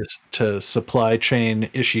 due to supply chain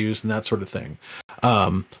issues and that sort of thing.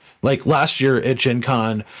 Like last year at Gen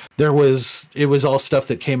Con, it was all stuff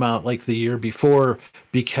that came out like the year before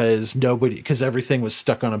because everything was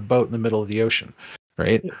stuck on a boat in the middle of the ocean,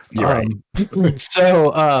 right?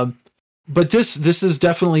 So, but this is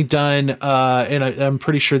definitely done, and I'm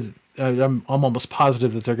pretty sure I'm almost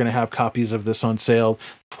positive that they're going to have copies of this on sale.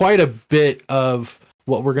 Quite a bit of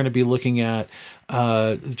what we're going to be looking at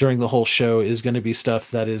during the whole show is going to be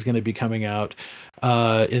stuff that is going to be coming out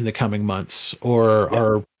in the coming months,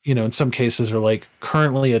 or in some cases are like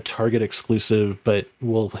currently a Target exclusive, but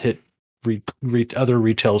will hit other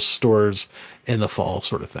retail stores in the fall,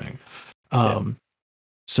 sort of thing.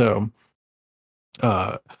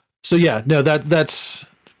 That's.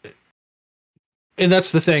 And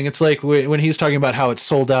that's the thing. It's like when he's talking about how it's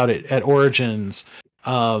sold out at Origins,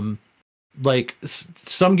 like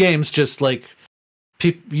some games just like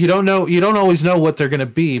you don't always know what they're going to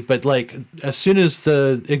be, but like as soon as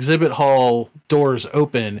the exhibit hall doors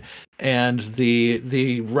open and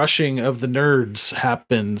the rushing of the nerds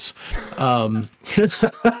happens,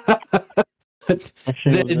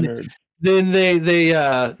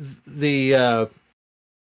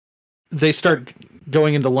 they start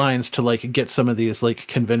going into lines to like get some of these like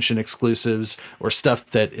convention exclusives or stuff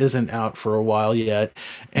that isn't out for a while yet,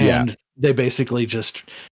 and they basically just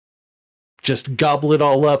gobble it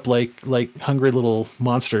all up like hungry little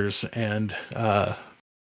monsters, and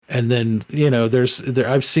then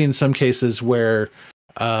I've seen some cases where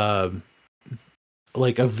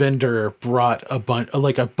like a vendor brought a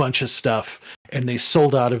bunch of stuff and they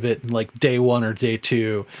sold out of it in like day 1 or day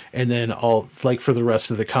 2, and then all like for the rest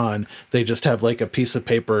of the con they just have like a piece of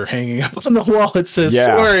paper hanging up on the wall that says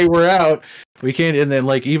sorry, we're out, we can't. And then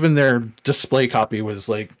like even their display copy was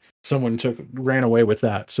like someone ran away with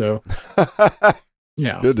that. So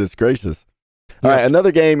goodness gracious. All right,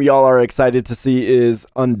 another game y'all are excited to see is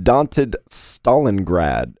Undaunted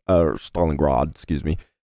Stalingrad, excuse me.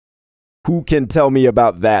 Who can tell me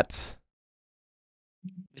about that?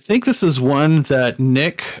 think this is one that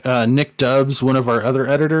Nick Dubbs, one of our other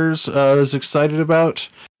editors, is excited about.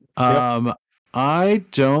 Yep. I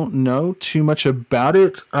don't know too much about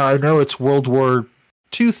it. I know it's World War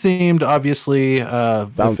II themed, obviously.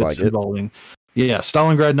 Sounds like it. Involving, yeah,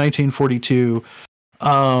 Stalingrad, 1942.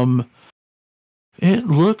 It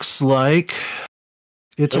looks like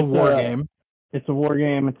it's a war game. It's a war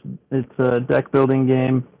game. It's a deck building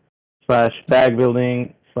game / bag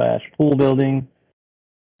building / pool building.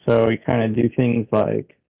 So you kind of do things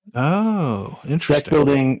like interesting. Deck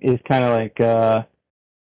building is kind of like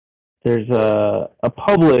there's a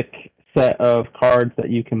public set of cards that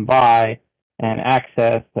you can buy and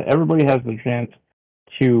access that everybody has the chance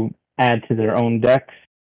to add to their own decks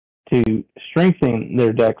to strengthen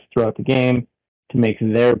their decks throughout the game to make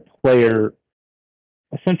their player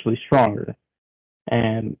essentially stronger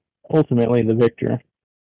and ultimately the victor.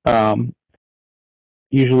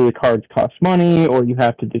 Usually the cards cost money, or you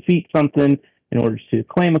have to defeat something in order to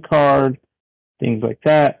claim a card, things like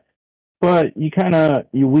that. But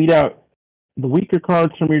you weed out the weaker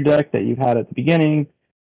cards from your deck that you've had at the beginning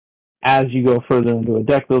as you go further into a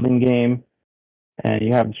deck building game, and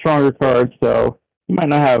you have the stronger cards. So you might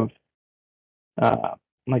not have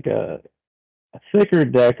like a thicker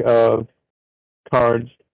deck of cards,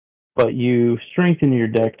 but you strengthen your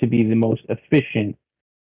deck to be the most efficient,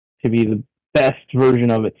 to be the best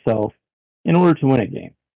version of itself in order to win a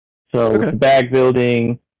game. So with bag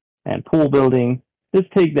building and pool building,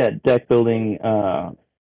 just take that deck building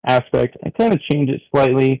aspect and kind of change it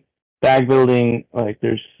slightly. Bag building, like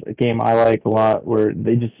there's a game I like a lot where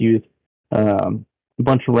they just use a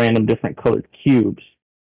bunch of random different colored cubes.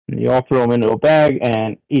 And you all throw them into a bag,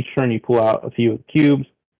 and each turn you pull out a few cubes,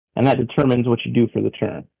 and that determines what you do for the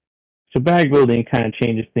turn. So bag building kind of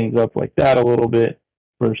changes things up like that a little bit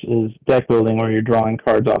versus deck building where you're drawing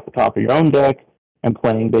cards off the top of your own deck and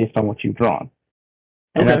playing based on what you've drawn.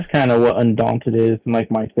 And that's kind of what Undaunted is. And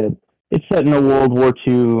like Mike said, it's set in a World War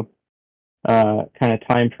II kind of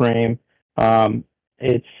time frame.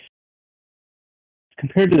 It's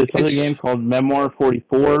compared to this other game called Memoir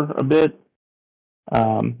 44 a bit.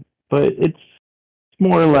 But it's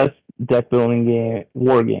more or less deck building game,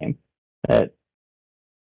 war game that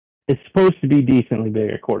is supposed to be decently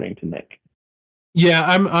big according to Nick. Yeah,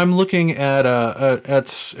 I'm looking at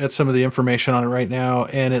some of the information on it right now,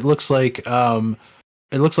 and it looks like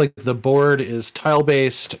the board is tile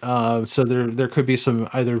based. So there could be some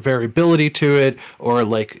either variability to it, or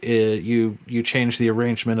like you change the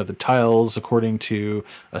arrangement of the tiles according to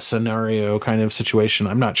a scenario kind of situation.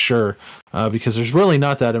 I'm not sure because there's really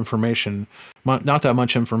not that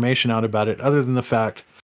much information out about it, other than the fact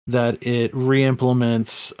that it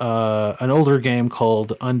re-implements an older game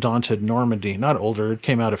called Undaunted Normandy. Not older, it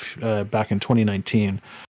came out back in 2019.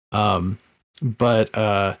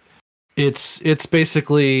 But it's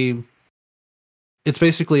basically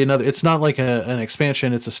another. It's not like an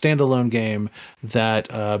expansion. It's a standalone game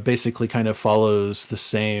that basically kind of follows the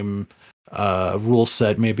same rule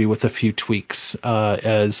set, maybe with a few tweaks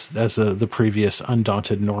as the previous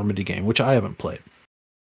Undaunted Normandy game, which I haven't played.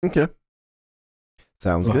 Okay.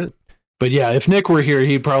 Sounds good. But yeah, if Nick were here,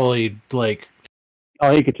 he'd probably like.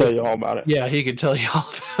 Oh, he could tell you all about it. Yeah, he could tell you all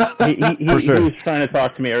about it. He was trying to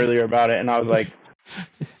talk to me earlier about it, and I was like,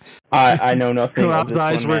 I know nothing. Rob's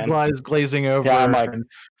eyes were glazing over. Yeah, I'm like,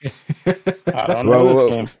 I don't know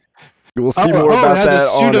this game. We'll see more about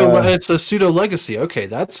that. It's a pseudo legacy. Okay,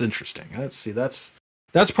 that's interesting.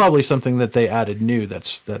 That's probably something that they added new.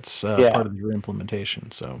 That's part of your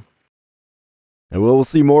implementation. So. And we'll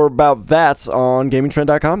see more about that on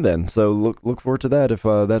gamingtrend.com then. So look forward to that if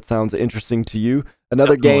that sounds interesting to you.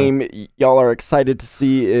 Another game y'all are excited to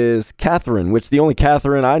see is Catherine, which the only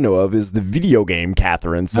Catherine I know of is the video game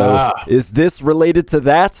Catherine. So is this related to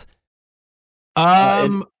that?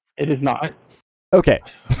 It is not. Okay.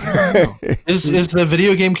 Is the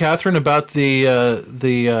video game Catherine about the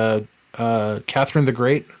Catherine the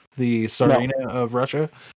Great, the Tsarina of Russia?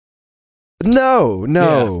 No.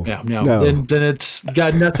 Then it's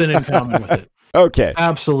got nothing in common with it. Okay.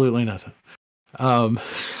 Absolutely nothing. So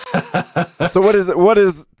what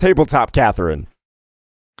is Tabletop Catherine?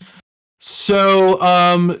 So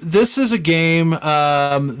this is a game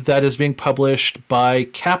that is being published by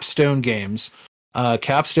Capstone Games.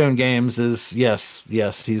 Capstone Games is yes,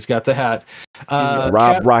 he's got the hat.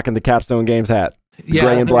 Rob rocking the Capstone Games hat.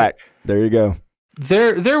 Gray and black. There you go.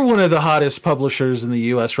 They're one of the hottest publishers in the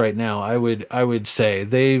U.S. right now. I would say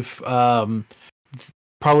they've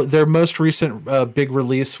probably their most recent big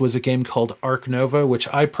release was a game called Arc Nova, which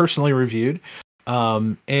I personally reviewed,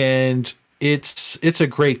 and it's a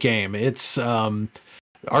great game. It's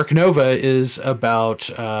Ark Nova is about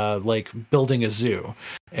like building a zoo,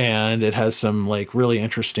 and it has some like really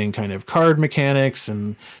interesting kind of card mechanics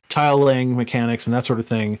and tile laying mechanics and that sort of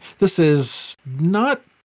thing. This is not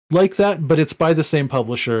like that, but it's by the same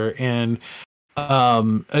publisher, and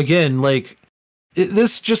again, like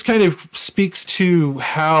this just kind of speaks to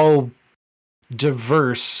how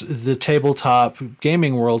diverse the tabletop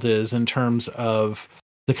gaming world is in terms of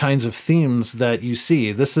the kinds of themes that you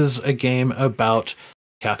see. This is a game about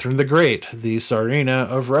Catherine the Great, the Tsarina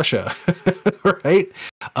of Russia, right?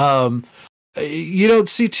 You don't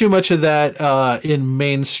see too much of that in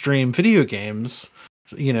mainstream video games,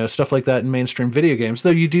 stuff like that in mainstream video games, though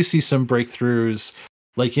you do see some breakthroughs.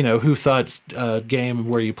 Like, who thought a game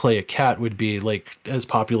where you play a cat would be like as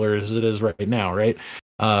popular as it is right now, right?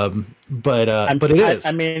 But it is.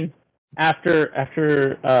 I mean,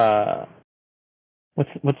 after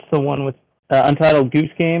what's the one with Untitled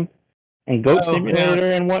Goose Game and Goat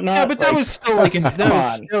Simulator and whatnot? Yeah, but that was still like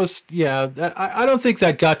that was I don't think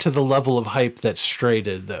that got to the level of hype that Stray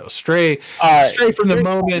did, though. Stray from the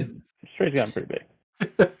moment. Stray's gotten pretty big.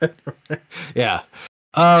 Yeah.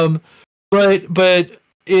 But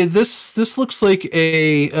this looks like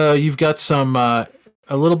you've got some a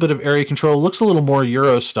little bit of area control. It looks a little more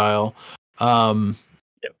Euro style. Yep.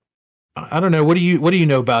 I don't know. What do you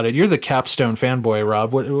know about it? You're the Capstone fanboy,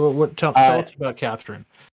 Rob. What tell us about Catherine?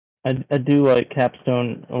 I do like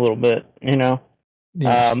Capstone a little bit,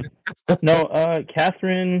 Yeah.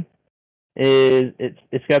 Catherine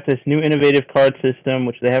it's got this new innovative card system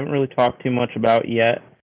which they haven't really talked too much about yet,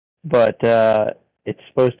 but it's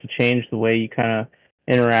supposed to change the way you kind of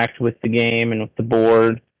interact with the game and with the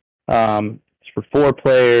board. It's for 4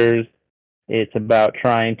 players. It's about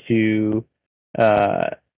trying to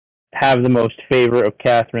have the most favor of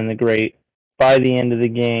Catherine the Great by the end of the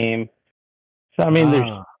game. So I mean,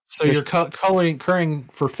 you're curring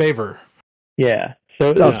for favor. Yeah.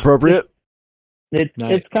 So sounds appropriate.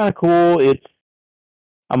 It's kind of cool.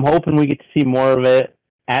 I'm hoping we get to see more of it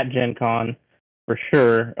at GenCon for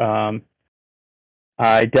sure.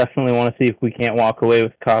 I definitely want to see if we can't walk away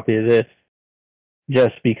with a copy of this,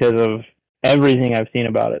 just because of everything I've seen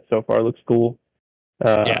about it so far. It looks cool.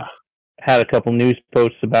 Had a couple news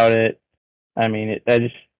posts about it. I mean,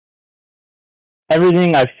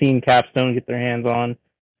 everything I've seen Capstone get their hands on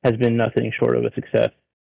has been nothing short of a success.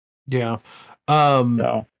 Yeah.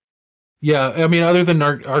 Yeah, I mean, other than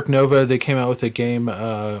Ark Nova, they came out with a game,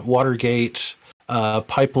 Watergate,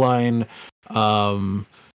 Pipeline.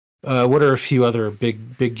 What are a few other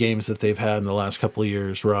big games that they've had in the last couple of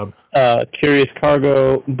years, Rob? Curious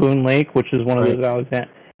Cargo, Boone Lake, which is one of those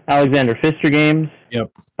Alexander Pfister games.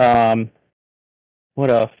 Yep.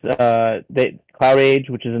 What else? Cloud Age,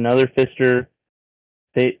 which is another Pfister.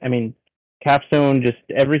 Capstone, just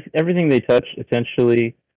everything they touch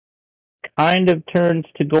essentially kind of turns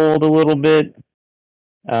to gold a little bit.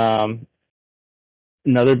 Another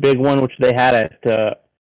big one, which they had at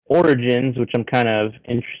Origins, which I'm kind of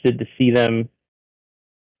interested to see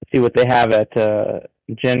what they have at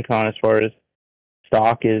GenCon as far as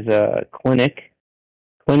stock, is Clinic.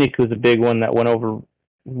 Clinic was a big one that went over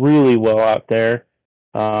really well out there.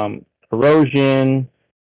 Corrosion,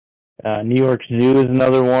 New York Zoo is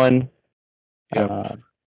another one. Yep.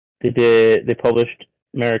 They published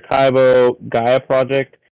Maracaibo, Gaia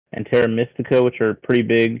Project, and Terra Mystica, which are pretty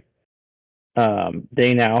big.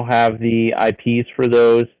 They now have the IPs for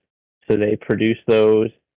those, so they produce those.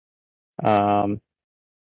 Coffee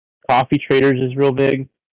Traders is real big.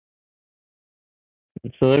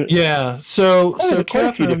 So Catherine,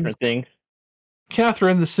 a few different things.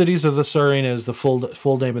 Catherine, the Cities of the Tsarina is the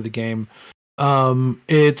full name of the game.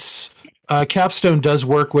 It's Capstone does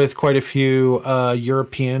work with quite a few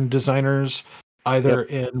European designers, either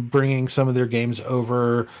in bringing some of their games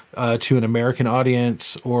over to an American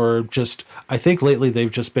audience, or just, I think lately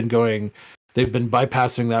they've been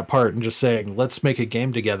bypassing that part and just saying, let's make a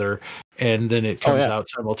game together, and then it comes out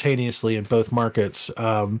simultaneously in both markets.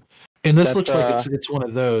 And this looks like it's one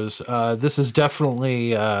of those. This is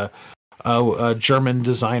definitely a German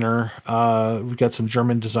designer. We've got some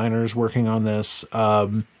German designers working on this.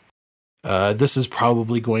 This is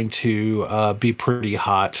probably going to be pretty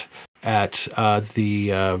hot at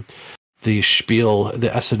the Spiel,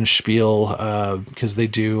 the Essen Spiel, because they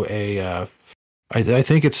do a. I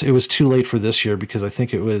think it was too late for this year, because I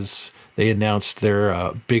think they announced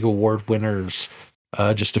their big award winners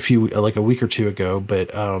just a week or two ago, but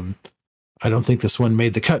I don't think this one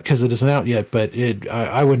made the cut because it isn't out yet. But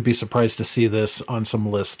I wouldn't be surprised to see this on some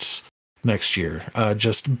lists next year,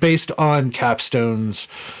 just based on Capstone's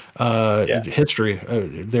history.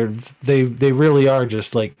 They really are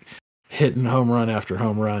just like hitting home run after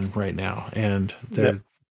home run right now, and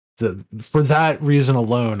for that reason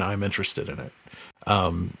alone, I'm interested in it.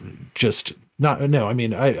 Just not no. I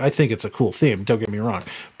mean, I think it's a cool theme. Don't get me wrong,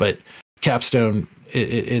 but Capstone,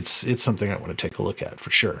 it's something I want to take a look at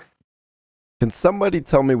for sure. Can somebody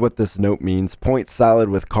tell me what this note means? Point salad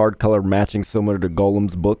with card color matching similar to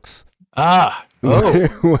Golem's books. Oh,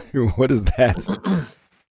 what is that?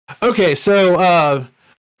 Okay, so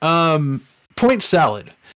point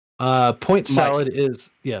salad. Point salad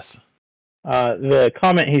is yes. The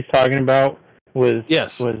comment he's talking about was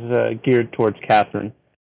geared towards Catherine.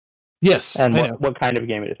 Yes, and what kind of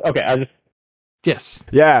game it is. Okay, yes.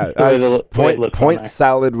 Yeah, point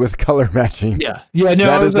salad with color matching. Yeah. No,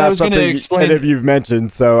 that is not something any of you've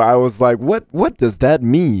mentioned, so I was like, what does that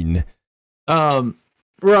mean?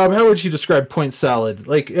 Rob, how would you describe point salad?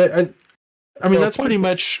 Like, I mean, that's pretty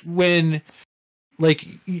much when, like,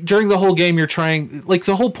 during the whole game, you're trying, like,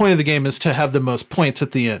 the whole point of the game is to have the most points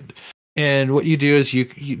at the end. And what you do is you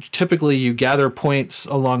typically gather points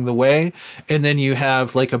along the way, and then you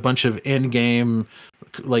have like a bunch of in-game,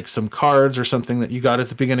 like some cards or something that you got at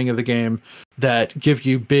the beginning of the game that give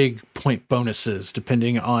you big point bonuses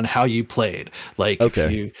depending on how you played. Like if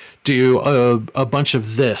you do a bunch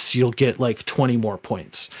of this, you'll get like 20 more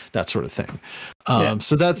points, that sort of thing.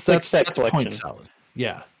 So that's point salad.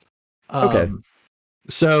 Yeah.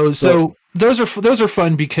 So those are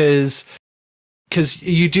fun because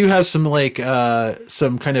you do have some like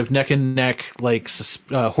some kind of neck and neck like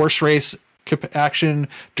horse race action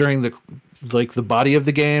during the body of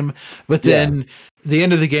the game, but then the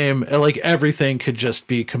end of the game, like everything could just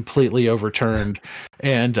be completely overturned,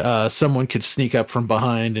 and someone could sneak up from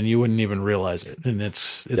behind and you wouldn't even realize it, and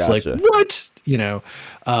it's like what, you know.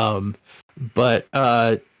 But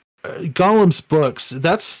Golem's books,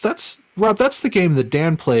 that's Rob, that's the game that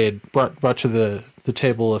Dan brought to the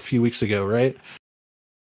table a few weeks ago, right?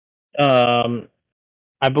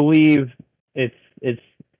 I believe it's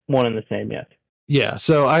one and the same, yes. Yeah,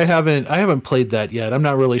 so I haven't played that yet. I'm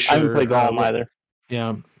not really sure. I haven't played Golem either.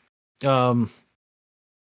 Yeah.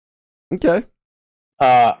 Okay.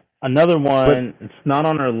 Another one, it's not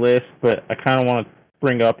on our list, but I kind of want to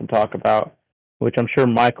bring up and talk about, which I'm sure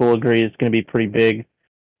Michael agrees is going to be pretty big.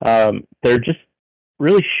 They're just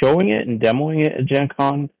really showing it and demoing it at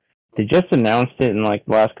GenCon. They just announced it in like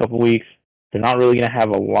the last couple of weeks. They're not really going to have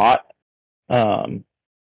a lot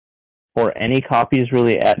or any copies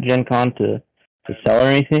really at GenCon to sell or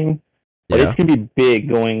anything. But it's going to be big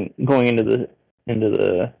going into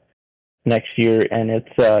the next year, and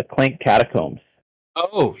it's Clank Catacombs.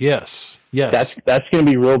 Oh, yes. That's going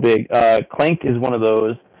to be real big. Clank is one of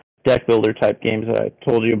those deck builder type games that I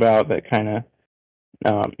told you about that kind of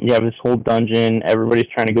you have this whole dungeon, everybody's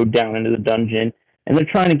trying to go down into the dungeon, and they're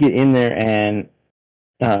trying to get in there and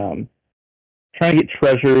trying to get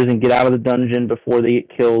treasures and get out of the dungeon before they get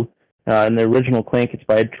killed. In the original Clank, it's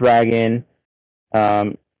by a dragon.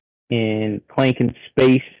 In Clank in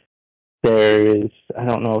Space, there is, I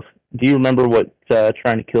don't know do you remember what's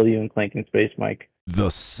trying to kill you in Clank in Space, Mike? The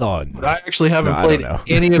sun. I actually haven't played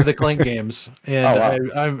any of the Clank games, and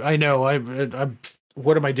I know I'm.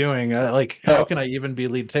 What am I doing? How can I even be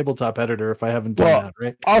lead tabletop editor if I haven't done that?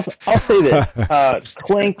 Right. I'll say this: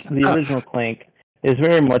 Clank, the original Clank, is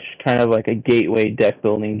very much kind of like a gateway deck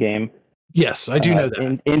building game. Yes, I do know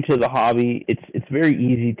that. Into the hobby, it's very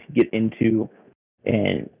easy to get into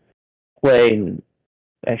and play and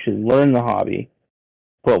actually learn the hobby.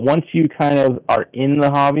 But once you kind of are in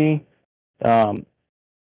the hobby, the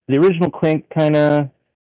original Clank kind of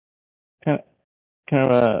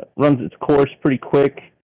runs its course pretty quick.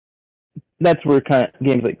 That's where kind of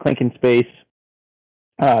games like Clank in Space,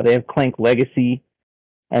 they have Clank Legacy,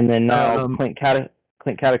 and then now Clank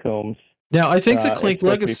Catacombs. Now I think the Clank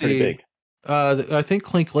Legacy. I think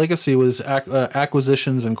Clank Legacy was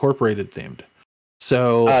Acquisitions Incorporated themed.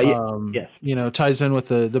 So yes. You know, ties in with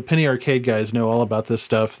the Penny Arcade guys know all about this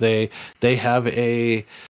stuff. They have an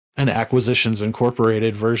Acquisitions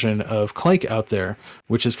Incorporated version of Clank out there,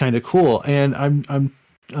 which is kind of cool. And I'm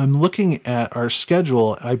looking at our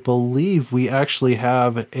schedule. I believe we actually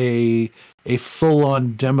have a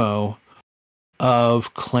full-on demo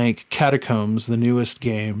of Clank Catacombs, the newest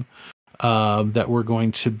game, that we're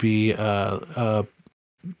going to be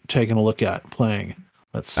taking a look at playing.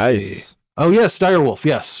 Let's see. Oh yes, Direwolf.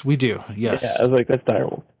 Yes, we do. Yes. Yeah, I was like, that's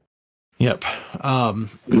Direwolf. Yep.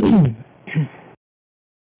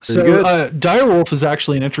 So Direwolf is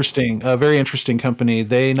actually a very interesting company.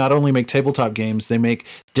 They not only make tabletop games, they make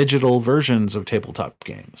digital versions of tabletop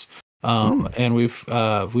games. And we've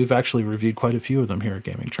actually reviewed quite a few of them here at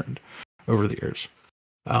Gaming Trend over the years.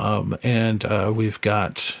 And we've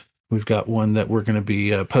got We've got one that we're going to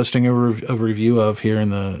be posting a review of here in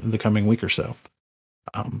the coming week or so.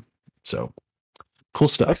 So cool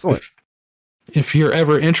stuff. Excellent. If you're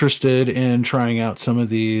ever interested in trying out some of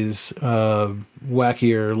these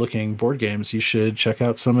wackier looking board games, you should check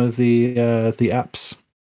out some of the apps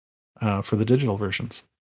for the digital versions.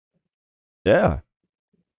 Yeah.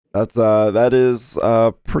 That is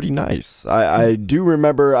pretty nice. I do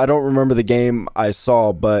remember, I don't remember the game I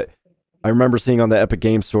saw, but I remember seeing on the Epic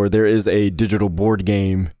Game Store there is a digital board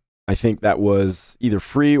game. I think that was either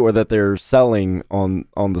free or that they're selling on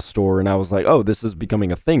the store, and I was like, oh, this is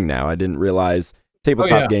becoming a thing now. I didn't realize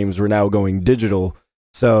tabletop games were now going digital.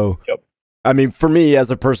 So, I mean, for me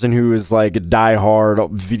as a person who is like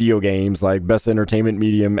diehard video games, like best entertainment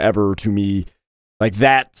medium ever to me, like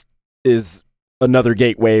that is another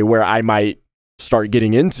gateway where I might start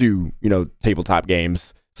getting into, tabletop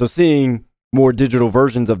games. So seeing more digital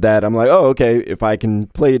versions of that, I'm like, oh, okay, if I can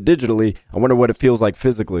play it digitally, I wonder what it feels like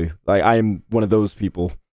physically. Like, I am one of those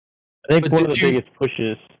people. I think one of the biggest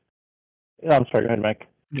pushes... Oh, I'm sorry, go ahead, Mike.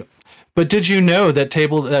 But did you know that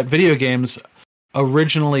video games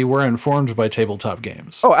originally were informed by tabletop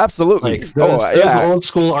games? Oh, absolutely. Like those old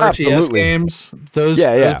school RTS games,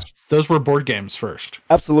 those were board games first.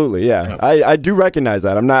 Absolutely, yeah. I do recognize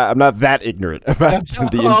that. I'm not that ignorant about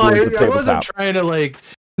the influence of tabletop. I wasn't trying to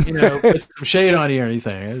put some shade on you or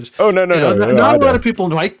anything. No. Not a lot of people.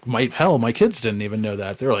 My kids didn't even know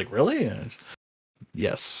that. They were like, really?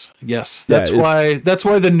 Yes. That's why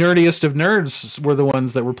the nerdiest of nerds were the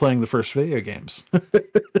ones that were playing the first video games.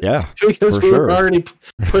 Yeah, because we were already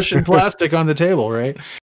pushing plastic on the table, right?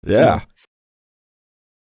 Yeah. So.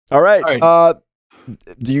 All right.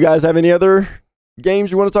 Do you guys have any other games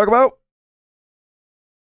you want to talk about?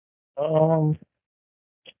 I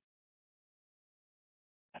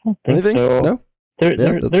don't think anything? So. No.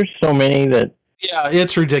 There's so many that. Yeah,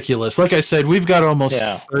 it's ridiculous. Like I said, we've got almost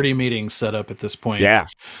 30 meetings set up at this point. Yeah.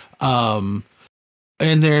 And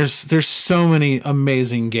there's so many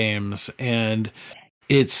amazing games, and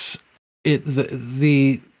the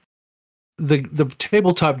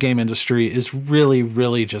tabletop game industry is really,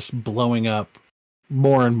 really just blowing up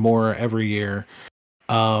more and more every year.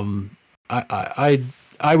 I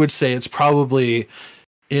would say it's probably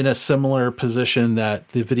in a similar position that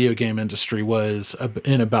the video game industry was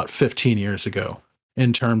in about 15 years ago,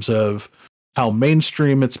 in terms of how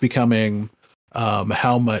mainstream it's becoming,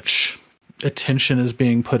 how much attention is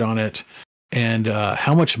being put on it, and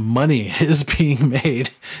how much money is being made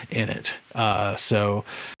in it.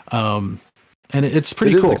 And it's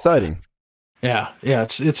pretty cool. It is exciting. Yeah.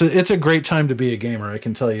 It's a great time to be a gamer. I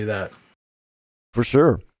can tell you that. For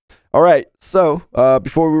sure. All right, so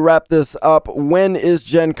before we wrap this up, when is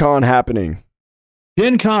GenCon happening?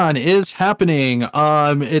 GenCon is happening.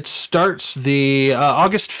 It starts the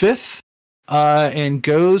August 5th and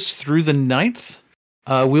goes through the 9th.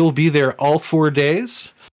 We'll be there all 4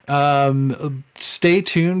 days. Stay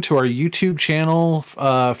tuned to our YouTube channel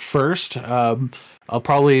first. I'll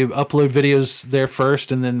probably upload videos there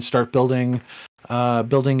first and then start building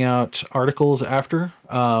out articles after.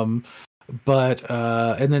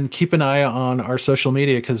 And then keep an eye on our social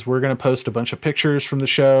media, because we're going to post a bunch of pictures from the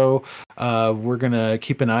show. We're going to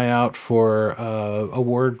keep an eye out for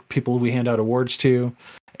people we hand out awards to.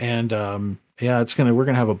 And we're going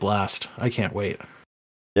to have a blast. I can't wait.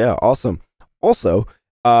 Yeah, awesome. Also,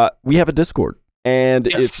 we have a Discord. And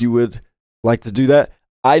if you would like to do that,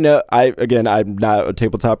 I'm not a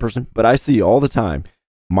tabletop person, but I see all the time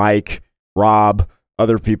Mike, Rob,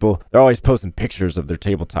 other people, they're always posting pictures of their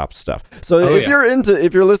tabletop stuff. So if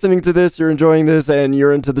you're listening to this, you're enjoying this, and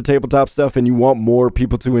you're into the tabletop stuff and you want more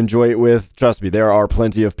people to enjoy it with, trust me, there are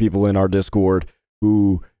plenty of people in our Discord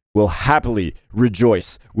who will happily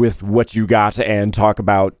rejoice with what you got and talk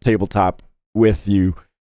about tabletop with you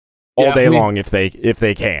all day long if they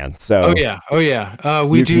can. So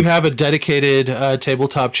we do have a dedicated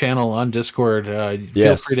tabletop channel on Discord.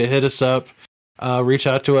 Feel free to hit us up. Reach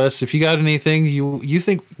out to us if you got anything you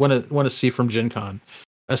think want to see from GenCon.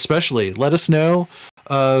 Especially, let us know.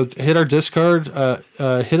 Hit our Discord.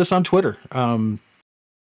 Hit us on Twitter. Social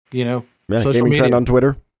Gaming media. Trend on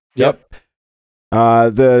Twitter. Yep.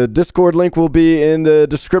 The Discord link will be in the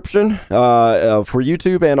description for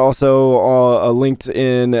YouTube, and also linked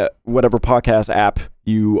in whatever podcast app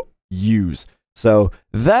you use. So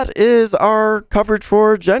that is our coverage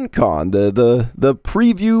for GenCon. The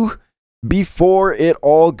preview before it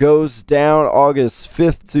all goes down, August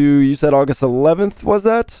 5th to, you said August 11th, was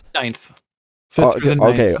that? 9th. 5th through the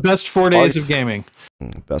 9th. Okay. The best 4 days of gaming.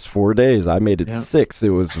 Best 4 days. I made it 6. It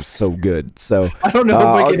was so good. So I don't know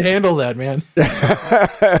if I can handle that, man.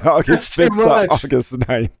 August 5th to August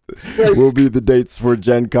 9th will be the dates for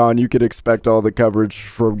GenCon. You can expect all the coverage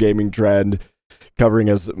from Gaming Trend, covering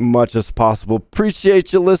as much as possible.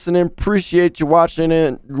 Appreciate you listening. Appreciate you watching.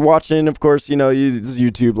 Of course, this is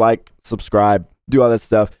YouTube. Like, subscribe, do all that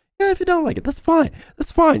stuff. Yeah, if you don't like it, that's fine.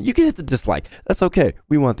 That's fine. You can hit the dislike. That's okay.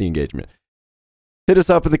 We want the engagement. Hit us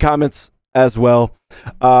up in the comments as well.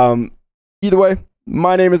 Either way,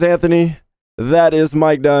 my name is Anthony. That is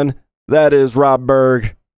Mike Dunn. That is Rob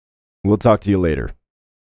Berg. We'll talk to you later.